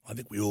convinced. I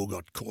think we all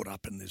got caught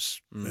up in this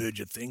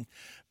merger thing,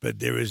 but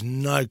there is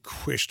no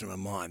question in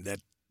my mind that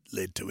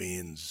led to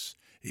Ian's.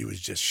 He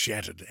was just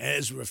shattered,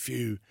 as were a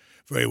few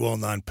very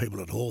well-known people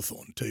at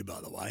Hawthorn too,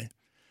 by the way.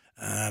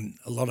 A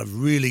lot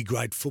of really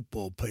great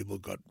football people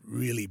got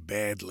really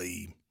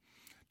badly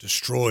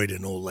destroyed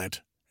and all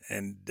that,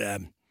 and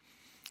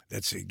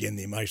that's, again,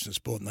 the emotion of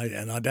sport,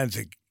 and I don't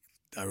think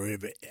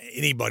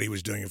anybody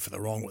was doing it for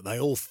the wrong way. They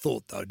all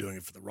thought they were doing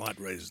it for the right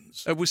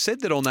reasons. It was said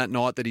that on that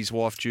night that his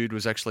wife Jude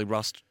was actually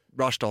rushed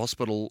to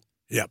hospital.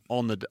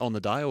 On the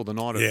day or the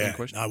night in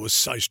question. No, it was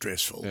so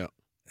stressful. Yeah,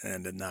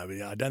 and no,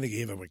 I don't think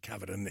he ever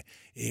recovered. And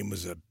Ian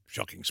was a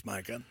shocking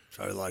smoker,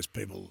 so those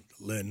people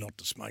learned not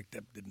to smoke.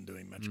 That didn't do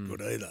him much good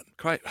either.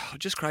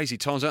 Just crazy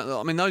times.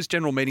 I mean, those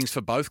general meetings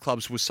for both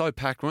clubs were so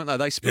packed, weren't they?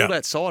 They spilled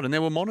outside, and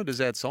there were monitors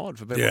outside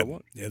for people to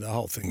watch. Yeah, the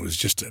whole thing was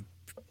just a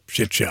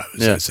shit show.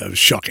 So it was a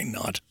shocking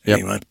night.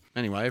 Anyway.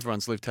 Anyway,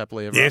 everyone's lived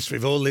happily ever Yes, after.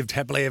 we've all lived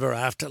happily ever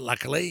after,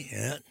 luckily.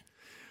 Yeah.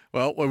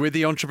 Well, we're with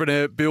the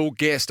entrepreneur Bill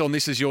Guest on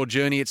This Is Your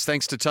Journey. It's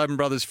thanks to Tobin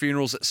Brothers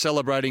Funerals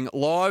celebrating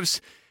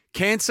lives.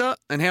 Cancer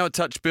and how it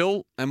touched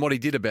Bill and what he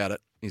did about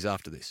it is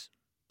after this.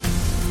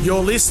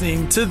 You're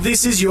listening to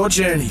This Is Your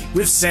Journey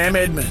with Sam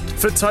Edmund.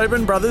 For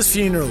Tobin Brothers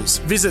Funerals,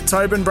 visit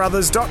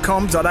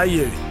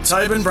tobinbrothers.com.au.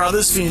 Tobin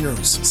Brothers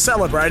Funerals,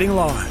 celebrating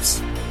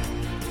lives.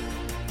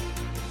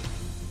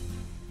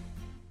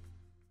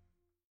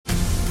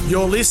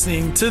 You're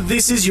listening to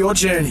This Is Your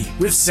Journey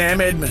with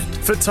Sam Edmund.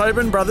 For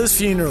Tobin Brothers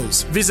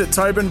Funerals, visit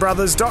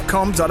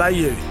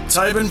tobinbrothers.com.au.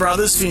 Tobin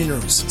Brothers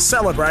Funerals,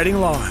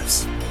 celebrating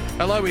lives.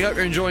 Hello, we hope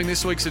you're enjoying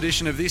this week's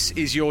edition of This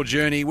Is Your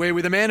Journey. We're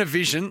with a man of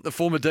vision, the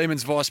former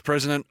Demons Vice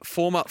President,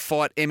 former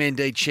Fight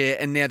MND Chair,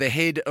 and now the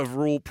head of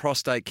rural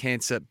prostate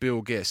cancer,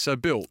 Bill Guest. So,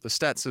 Bill, the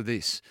stats are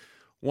this.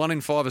 1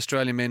 in 5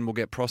 Australian men will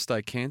get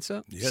prostate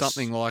cancer. Yes.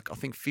 Something like, I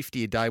think,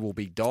 50 a day will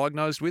be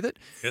diagnosed with it.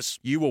 Yes.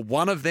 You were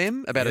one of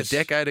them about Yes. a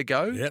decade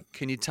ago. Yep.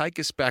 Can you take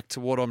us back to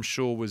what I'm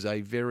sure was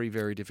a very,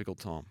 very difficult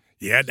time?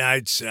 Yeah,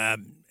 no,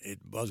 it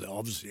was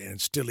obviously, and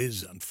it still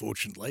is,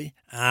 unfortunately.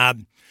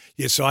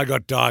 Yes, I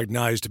got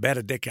diagnosed about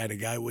a decade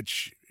ago,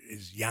 which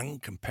is young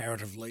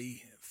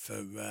comparatively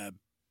for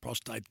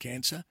prostate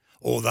cancer,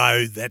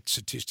 although that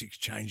statistic's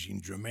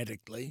changing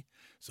dramatically.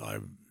 So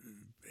I'm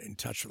in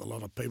touch with a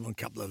lot of people, and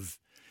a couple of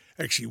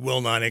actually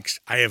well-known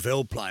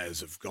ex-AFL players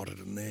have got it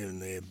in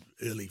their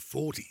early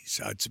 40s.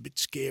 So it's a bit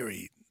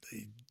scary,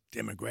 the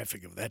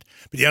demographic of that.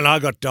 But yeah, I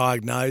got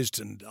diagnosed,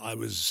 and I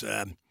was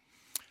a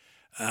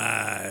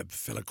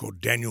fella called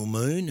Daniel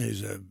Moon,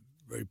 who's a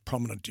very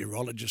prominent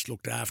urologist,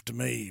 looked after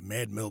me,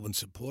 Mad Melbourne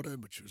supporter,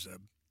 which was a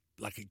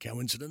lucky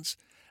coincidence.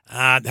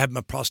 Had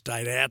my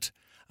prostate out.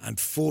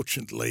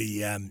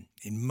 Unfortunately, in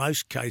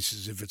most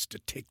cases, if it's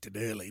detected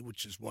early,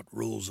 which is what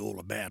rule's all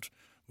about,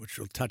 which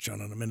we'll touch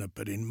on in a minute,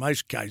 but in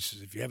most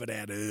cases, if you have it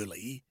out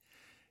early,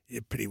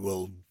 you're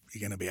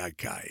going to be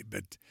okay.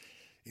 But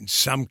in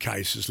some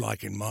cases,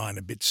 like in mine,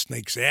 a bit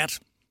sneaks out.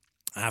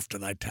 After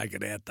they take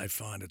it out, they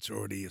find it's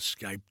already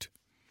escaped.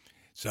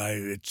 So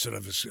it's sort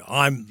of,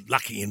 I'm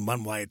lucky in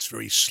one way, it's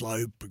very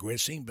slow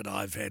progressing, but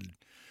I've had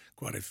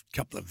quite a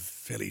couple of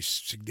fairly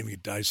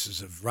significant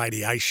doses of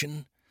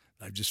radiation.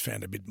 They've just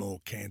found a bit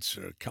more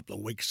cancer a couple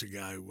of weeks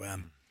ago.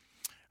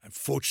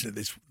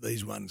 Unfortunately,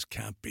 these ones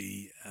can't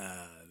be,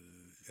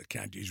 I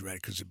can't use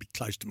radiation because it's a bit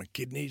close to my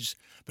kidneys,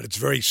 but it's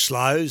very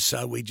slow.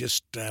 So we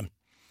just, and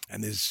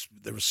there's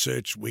the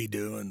research we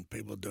do and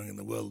people are doing in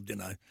the world,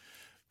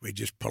 we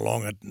just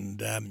prolong it,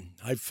 and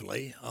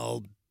hopefully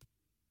I'll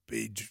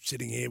be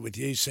sitting here with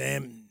you,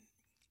 Sam,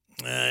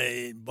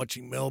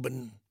 watching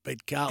Melbourne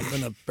beat Carlton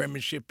in a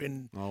premiership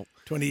in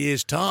 20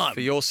 years' time.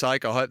 For your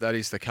sake, I hope that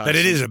is the case. But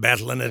it is a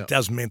battle, and it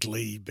does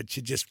mentally, but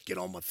you just get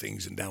on with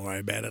things and don't worry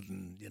about it,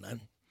 and,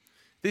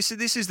 This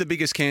is the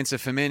biggest cancer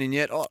for men, and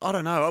yet, I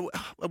don't know,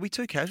 are we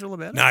too casual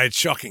about it? No, it's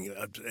shocking.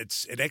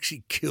 It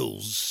actually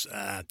kills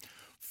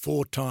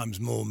 4 times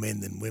more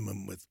men than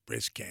women with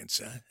breast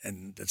cancer,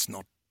 and that's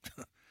not...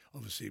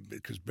 Obviously,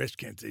 because breast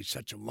cancer is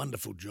such a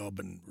wonderful job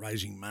in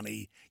raising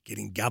money,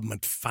 getting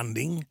government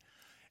funding,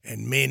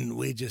 and men,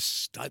 we're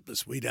just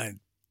hopeless. We don't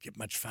get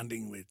much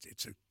funding.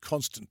 It's a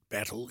constant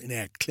battle in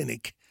our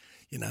clinic,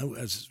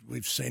 as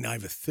we've seen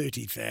over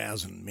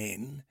 30,000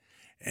 men.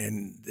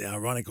 And the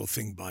ironical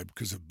thing,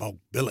 because of bulk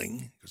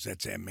billing, because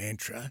that's our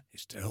mantra,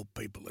 is to help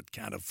people that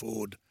can't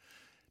afford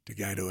to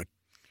go to a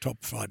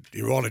top-flight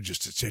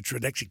urologist, etc.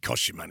 It actually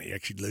costs you money. You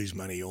actually lose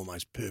money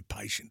almost per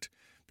patient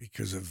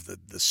because of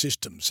the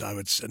system. So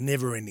it's a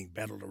never-ending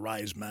battle to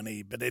raise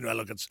money. But anyway,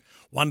 look, it's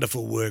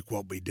wonderful work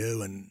what we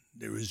do, and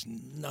there is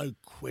no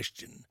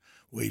question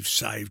we've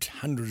saved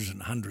hundreds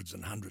and hundreds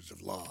and hundreds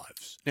of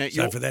lives. Now,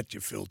 so for that,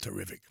 you feel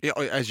terrific. Yeah,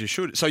 as you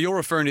should. So you're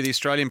referring to the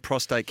Australian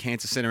Prostate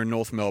Cancer Centre in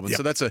North Melbourne. Yep.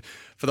 So that's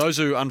for those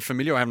who are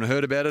unfamiliar, I haven't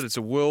heard about it, it's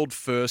a world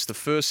first, the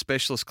first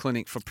specialist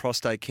clinic for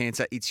prostate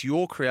cancer. It's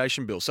your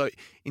creation, Bill. So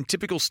in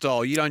typical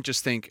style, you don't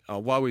just think, oh,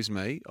 woe is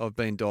me, I've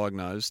been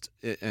diagnosed,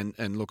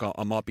 and look,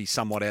 I might be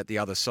somewhat out the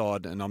other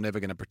side and I'm never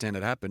going to pretend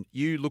it happened.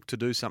 You look to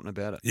do something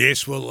about it.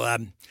 Yes, well,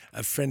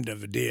 a friend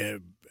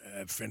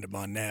of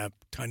mine now,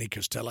 Tony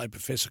Costello,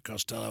 Professor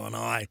Costello, and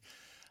I,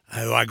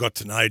 who I got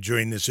to know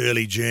during this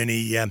early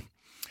journey,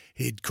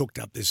 he'd cooked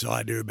up this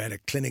idea about a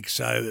clinic.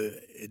 So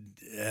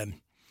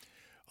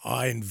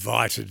I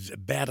invited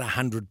about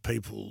 100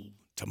 people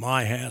to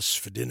my house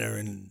for dinner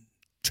in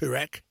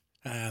Toorak.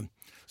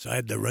 So I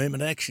had the room,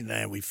 and actually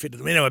now we fitted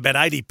them in. About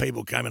 80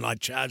 people came, and I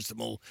charged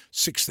them all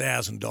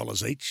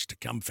 $6,000 each to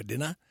come for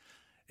dinner.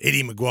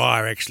 Eddie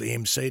Maguire actually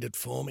emceed it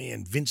for me,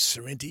 and Vince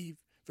Sorrenti,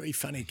 very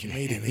funny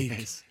comedian.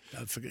 Yes.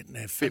 I've forgotten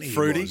how funny Bit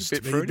fruity, he was.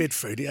 bit fruity. A bit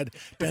fruity. I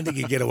don't think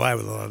he'd get away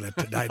with a lot of that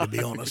today, to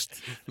be honest.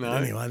 No.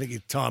 But anyway, I think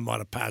his time might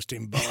have passed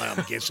him by,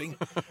 I'm guessing.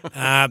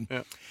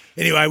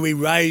 Anyway, we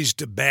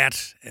raised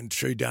about, and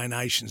through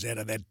donations out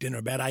of that dinner,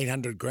 about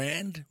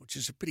 $800,000, which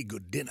is a pretty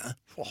good dinner.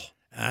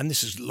 And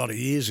this is a lot of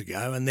years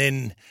ago. And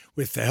then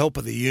with the help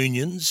of the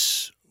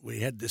unions,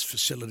 we had this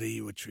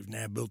facility which we've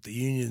now built. The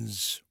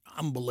unions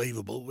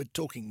unbelievable. We're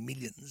talking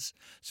millions.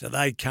 So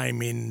they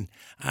came in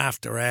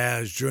after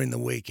hours during the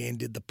weekend,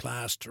 did the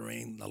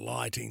plastering, the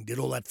lighting, did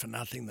all that for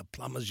nothing, the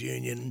plumbers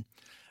union.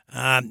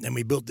 And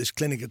we built this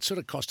clinic. It sort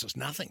of cost us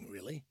nothing,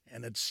 really,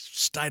 and it's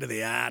state of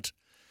the art.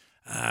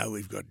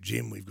 We've got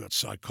gym, we've got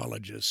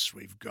psychologists,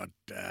 we've got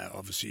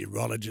obviously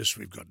urologists,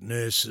 we've got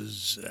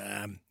nurses.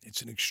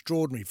 It's an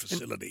extraordinary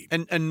facility.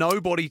 And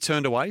nobody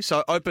turned away?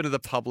 So open to the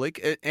public.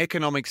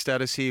 Economic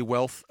status here,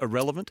 wealth,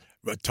 irrelevant?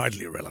 Well,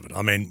 totally irrelevant.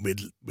 I mean,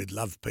 we'd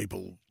love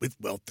people with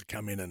wealth to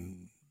come in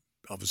and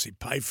obviously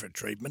pay for a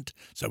treatment,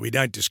 so we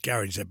don't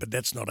discourage that, but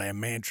that's not our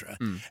mantra.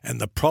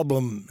 And the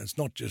problem, it's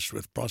not just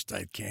with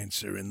prostate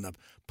cancer in the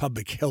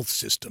public health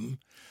system.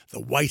 The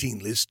waiting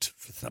list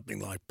for something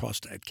like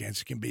prostate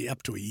cancer can be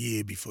up to a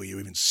year before you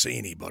even see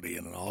anybody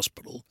in an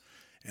hospital,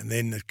 and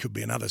then it could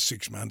be another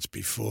 6 months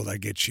before they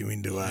get you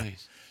into a...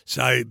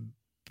 So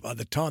by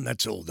the time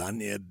that's all done,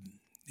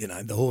 you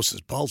know, the horse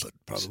has bolted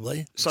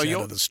probably. It's out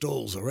of the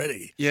stalls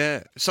already.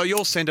 Yeah. So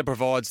your centre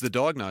provides the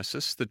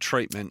diagnosis, the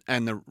treatment,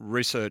 and the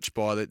research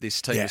by this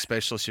team of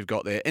specialists you've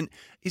got there. And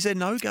is there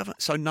no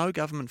government? So no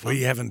government funding?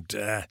 We haven't.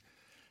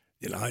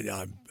 You know,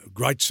 I'm a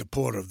great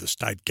supporter of the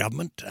state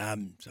government.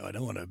 So I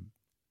don't want to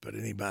put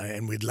anybody.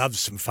 And we'd love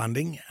some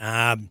funding.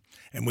 And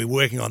we're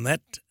working on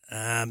that.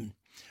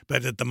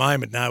 But at the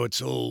moment, no,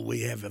 it's all,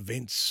 we have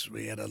events.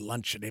 We had a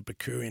lunch at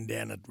Epicurean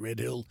down at Red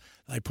Hill.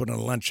 They put on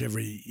a lunch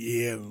every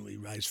year, and we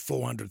raised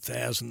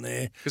 $400,000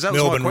 there.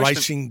 Melbourne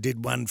Racing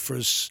did one for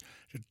us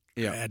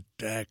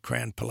at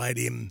Crown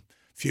Palladium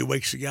a few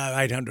weeks ago,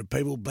 800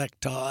 people, black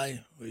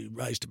tie. We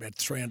raised about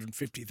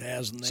 $350,000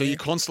 there. So you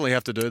constantly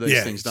have to do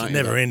these things, don't you?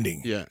 It's never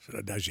ending. Yeah. Sort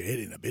of does your head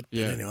in a bit, but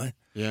anyway.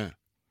 Yeah.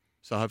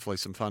 So hopefully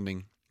some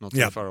funding not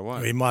too far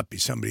away. There might be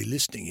somebody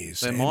listening here.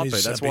 There might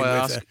be. That's why I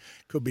asked.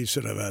 Could be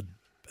sort of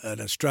an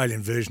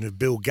Australian version of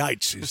Bill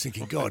Gates who's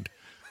thinking, God,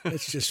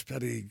 let's just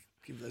bloody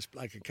give this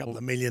bloke a couple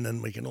of million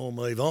and we can all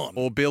move on.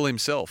 Or Bill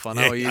himself. I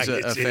know he's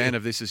a fan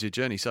of This Is Your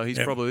Journey, so he's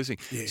probably listening.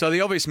 Yeah. So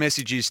the obvious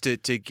message is to,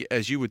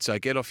 as you would say,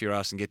 get off your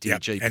ass and get to your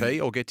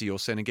GP or get to your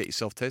centre and get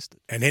yourself tested.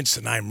 And hence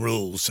the name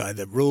Rule. So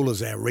the Rule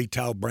is our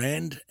retail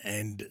brand,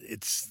 and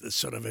it's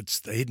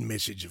the hidden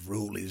message of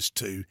Rule is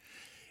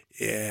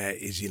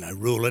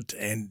rule it.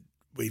 And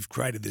we've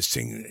created this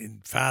thing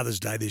in Father's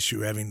Day this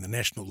year, having the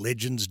National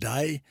Legends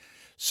Day.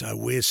 So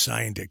we're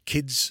saying to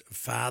kids,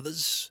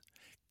 fathers,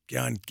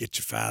 go and get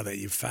your father.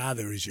 Your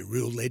father is your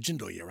real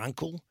legend, or your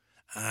uncle,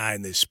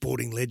 and there's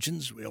sporting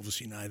legends. We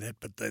obviously know that,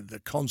 but the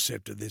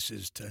concept of this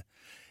is to,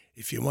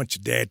 if you want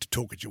your dad to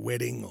talk at your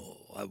wedding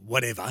or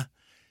whatever,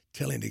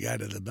 tell him to go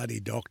to the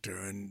bloody doctor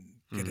and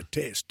get a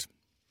test.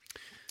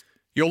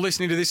 You're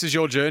listening to This Is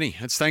Your Journey.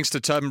 It's thanks to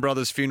Tobin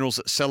Brothers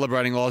Funerals,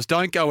 celebrating lives.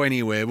 Don't go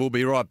anywhere. We'll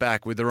be right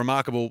back with the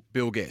remarkable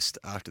Bill Guest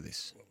after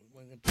this.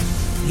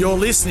 You're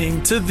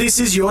listening to This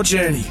Is Your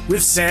Journey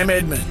with Sam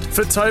Edmund.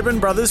 For Tobin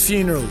Brothers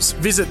Funerals,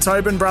 visit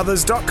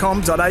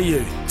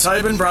tobinbrothers.com.au.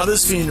 Tobin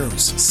Brothers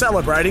Funerals,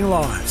 celebrating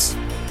lives.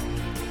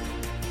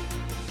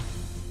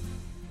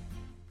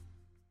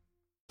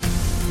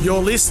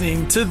 You're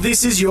listening to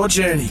This Is Your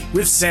Journey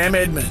with Sam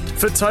Edmund.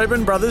 For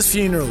Tobin Brothers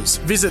Funerals,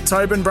 visit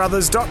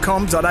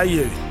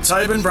tobinbrothers.com.au.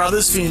 Tobin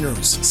Brothers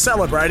Funerals,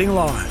 celebrating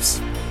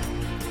lives.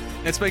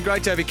 It's been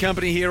great to have your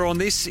company here on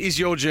This Is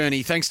Your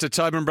Journey. Thanks to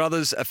Tobin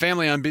Brothers, a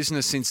family-owned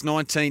business since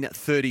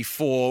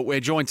 1934. We're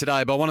joined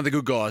today by one of the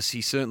good guys.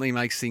 He certainly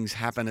makes things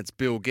happen. It's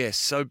Bill Guest.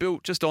 So, Bill,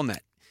 just on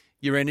that,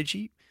 your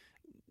energy,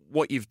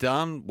 what you've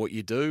done, what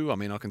you do, I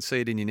mean, I can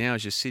see it in you now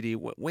as you sit here.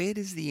 Where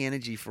does the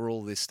energy for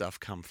all this stuff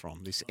come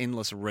from, this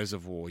endless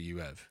reservoir you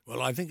have?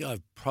 Well, I think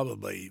I've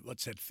probably,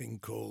 what's that thing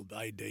called,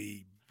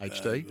 HD?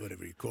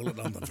 Whatever you call it.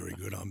 I'm not very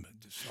good. I'm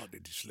slightly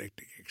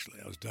dyslexic, actually.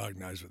 I was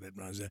diagnosed with that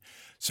when I was there.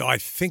 So I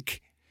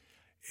think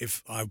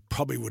if I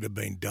probably would have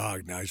been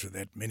diagnosed with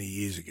that many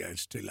years ago,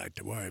 it's too late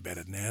to worry about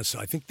it now. So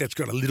I think that's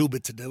got a little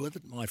bit to do with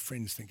it. My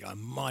friends think I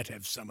might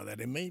have some of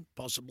that in me,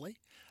 possibly.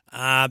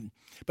 But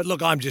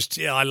look, I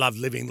love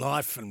living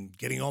life and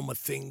getting on with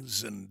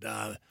things, and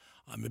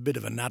I'm a bit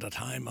of a nut at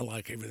home. I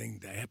like everything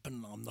to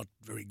happen. I'm not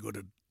very good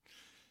at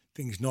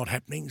things not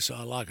happening, so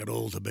I like it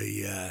all to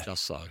be...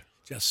 Just so.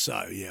 Just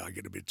so, yeah. I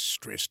get a bit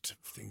stressed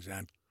if things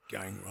aren't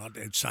going right.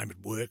 And same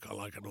at work. I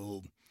like it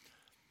all.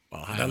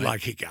 Well, I don't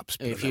like hiccups.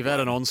 If you've had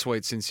an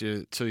ensuite since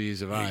you're 2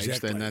 years of age,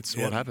 then that's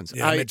what happens.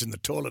 Yeah, imagine the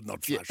toilet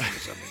not flushing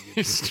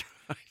or something.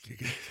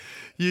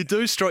 You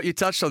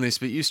touched on this,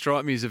 but you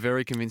strike me as a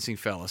very convincing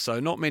fella. So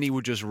not many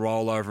would just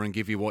roll over and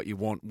give you what you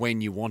want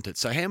when you want it.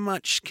 So how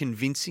much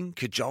convincing,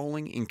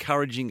 cajoling,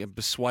 encouraging and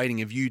persuading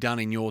have you done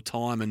in your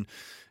time? And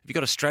have you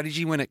got a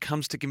strategy when it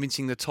comes to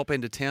convincing the top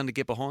end of town to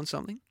get behind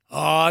something?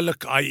 Oh,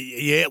 look, I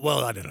don't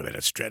know about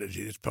a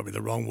strategy. That's probably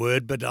the wrong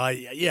word. But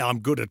I'm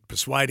good at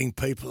persuading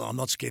people. I'm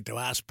not scared to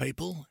ask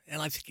people.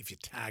 And I think if you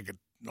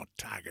not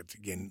target,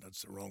 again,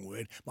 that's the wrong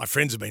word. My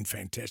friends have been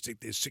fantastic.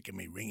 They're sick of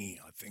me ringing,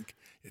 I think.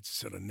 It's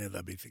sort of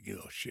never be thinking,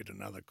 oh, shit,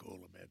 another call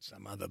about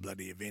some other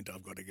bloody event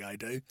I've got to go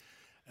to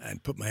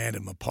and put my hand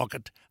in my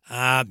pocket.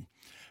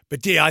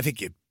 But, yeah, I think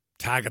you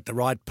target the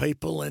right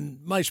people,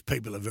 and most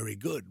people are very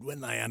good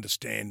when they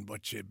understand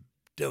what you're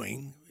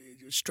doing.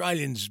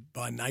 Australians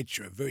by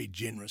nature are very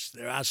generous.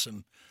 There are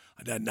some,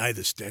 I don't know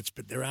the stats,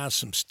 but there are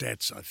some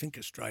stats. I think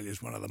Australia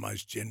is one of the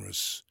most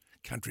generous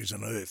countries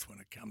on earth when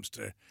it comes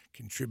to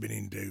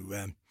contributing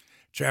to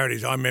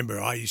charities. I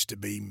remember I used to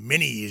be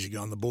many years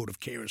ago on the board of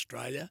Care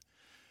Australia,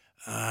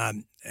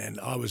 and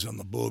I was on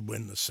the board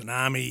when the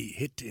tsunami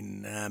hit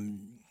in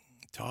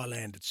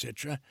Thailand,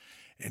 etc.,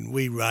 and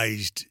we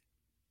raised,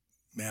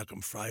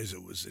 Malcolm Fraser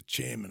was the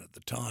chairman at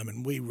the time,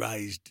 and we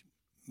raised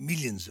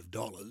millions of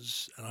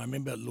dollars. And I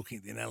remember looking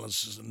at the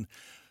analysis, and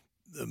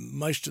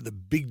most of the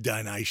big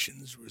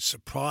donations were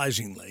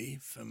surprisingly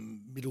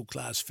from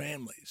middle-class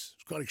families.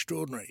 It's quite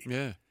extraordinary.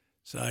 Yeah.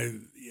 So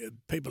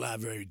people are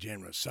very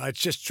generous. So it's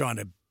just trying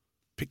to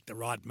pick the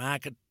right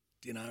market,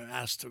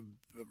 ask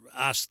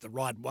the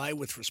right way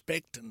with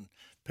respect, and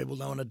people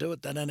don't want to do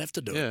it, they don't have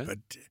to do it. But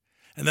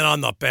and then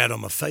I'm not bad on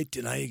my feet,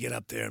 you get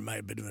up there and make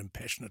a bit of an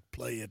impassionate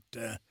plea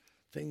at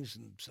things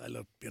and say,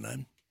 look,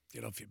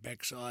 get off your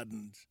backside,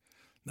 and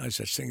no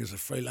such thing as a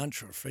free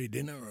lunch or a free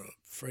dinner or a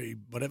free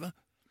whatever.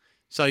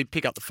 So you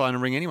pick up the phone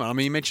and ring anyone. I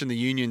mean, you mentioned the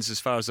unions as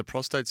far as the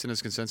prostate centre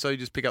is concerned. So you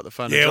just pick up the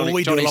phone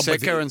to Johnny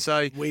Secker and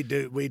say... We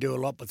do a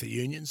lot with the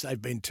unions.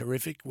 They've been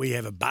terrific. We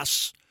have a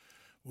bus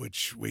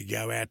which we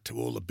go out to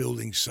all the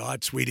building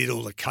sites. We did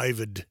all the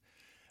COVID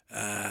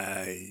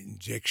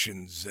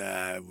injections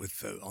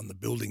on the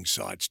building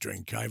sites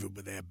during COVID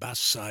with our bus.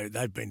 So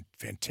they've been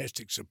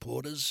fantastic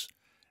supporters.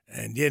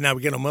 And,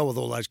 we get on well with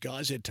all those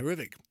guys. They're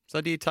terrific. So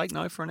do you take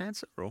no for an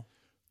answer? Or?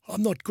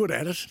 I'm not good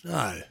at it,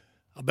 no.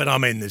 But,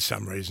 there's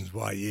some reasons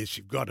why, yes,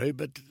 you've got to.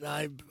 But,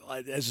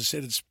 as I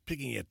said, it's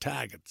picking your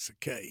target's the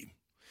key.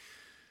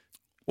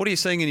 What are you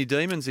seeing in your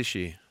Demons this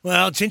year?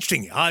 Well, it's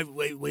interesting.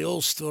 We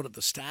all thought at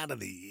the start of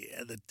the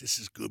year that this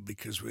is good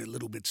because we're a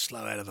little bit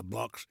slow out of the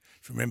blocks.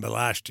 If you remember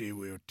last year,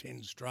 we were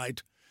 10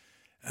 straight.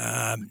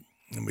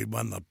 And we'd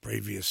won the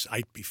previous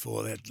 8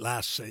 before that,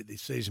 the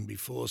season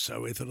before.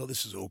 So we thought,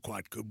 this is all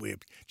quite good. We're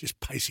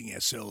just pacing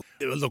ourselves.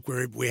 Look,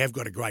 we have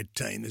got a great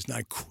team. There's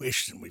no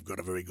question we've got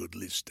a very good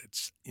list.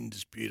 It's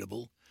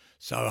indisputable.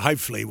 So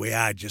hopefully we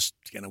are just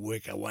going to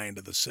work our way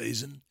into the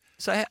season.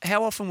 So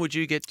how often would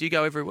you do you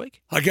go every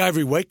week? I go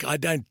every week. I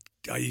go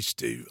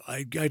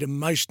to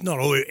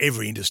not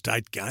every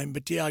interstate game,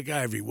 but I go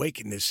every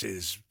week, unless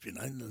there's,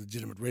 a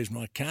legitimate reason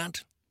I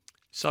can't.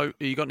 So,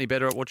 you got any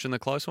better at watching the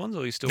close ones,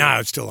 or are you still? No,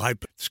 it's still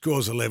hope.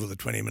 Scores are level, the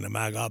 20-minute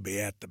mark. I'll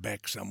be out the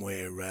back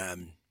somewhere,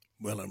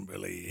 well and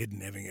really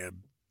hidden, having a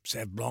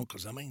Sav Blanc or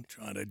something,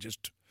 trying to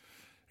just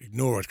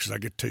ignore it because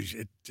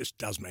it just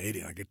does my head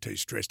in. I get too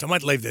stressed. I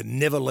might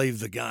never leave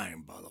the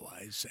game, by the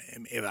way,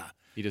 Sam, ever.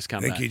 You just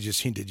come back. I think back. you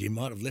just hinted you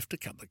might have left a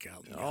couple of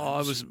cards.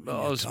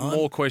 I was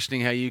more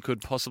questioning how you could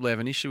possibly have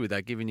an issue with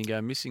that, given you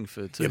go missing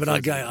for 2. Yeah, but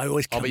I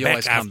always come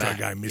back after I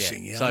go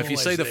missing. Yeah. So if you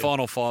see the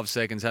final 5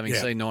 seconds, having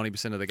seen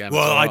 90% of the game,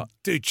 well, I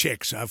do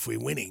check. So if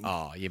we're winning,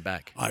 you're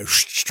back. I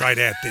straight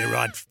out there,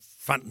 right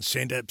front and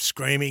centre,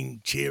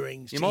 screaming,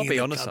 cheering. You might be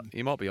onto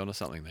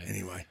something there.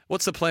 Anyway,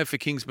 what's the plan for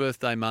King's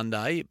birthday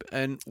Monday,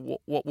 and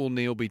what will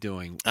Neil be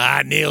doing?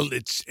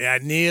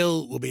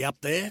 Neil will be up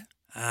there.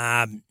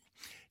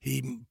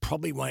 He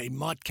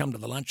might come to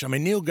the lunch. I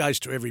mean, Neil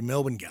goes to every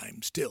Melbourne game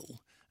still,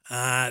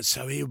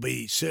 so he'll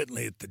be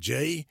certainly at the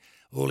G.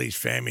 All his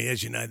family,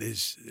 as you know,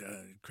 there's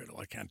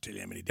I can't tell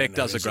you how many. Beck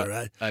does a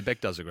great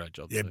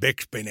job. Yeah, too.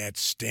 Beck's been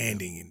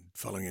outstanding in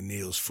following in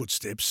Neil's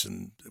footsteps,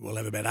 and we'll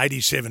have about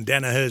 87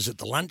 Danahers at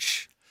the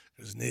lunch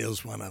because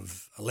Neil's one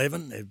of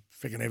 11. They're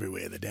freaking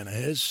everywhere, the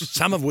Danahers,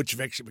 some of which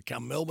have actually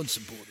become Melbourne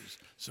supporters,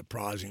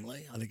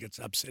 surprisingly. I think it's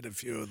upset a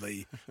few of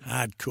the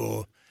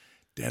hardcore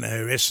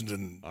Danaher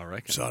Essendon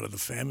side of the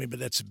family, but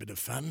that's a bit of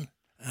fun.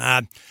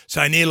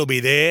 So Neil will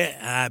be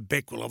there.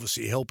 Beck will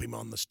obviously help him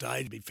on the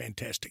stage. It'll be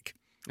fantastic.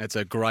 It's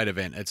a great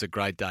event. It's a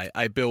great day.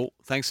 Hey, Bill,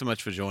 thanks so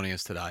much for joining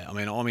us today. I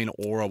mean, I'm in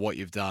awe of what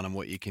you've done and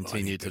what you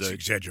continue to do. That's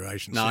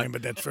exaggeration, Sam,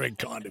 but that's very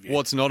kind of you.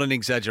 What's not an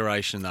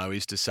exaggeration, though,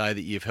 is to say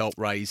that you've helped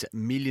raise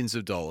millions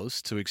of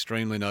dollars to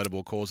extremely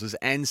notable causes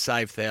and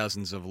save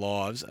thousands of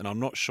lives, and I'm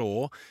not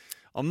sure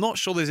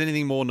there's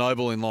anything more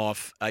noble in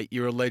life.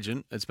 You're a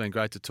legend. It's been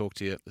great to talk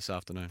to you this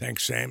afternoon.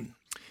 Thanks, Sam.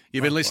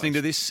 You've been listening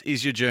to This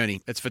Is Your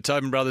Journey. It's for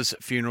Tobin Brothers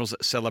Funerals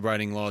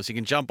Celebrating Lives. You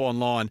can jump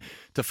online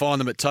to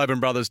find them at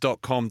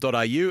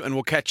tobinbrothers.com.au, and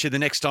we'll catch you the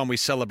next time we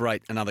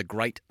celebrate another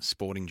great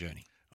sporting journey.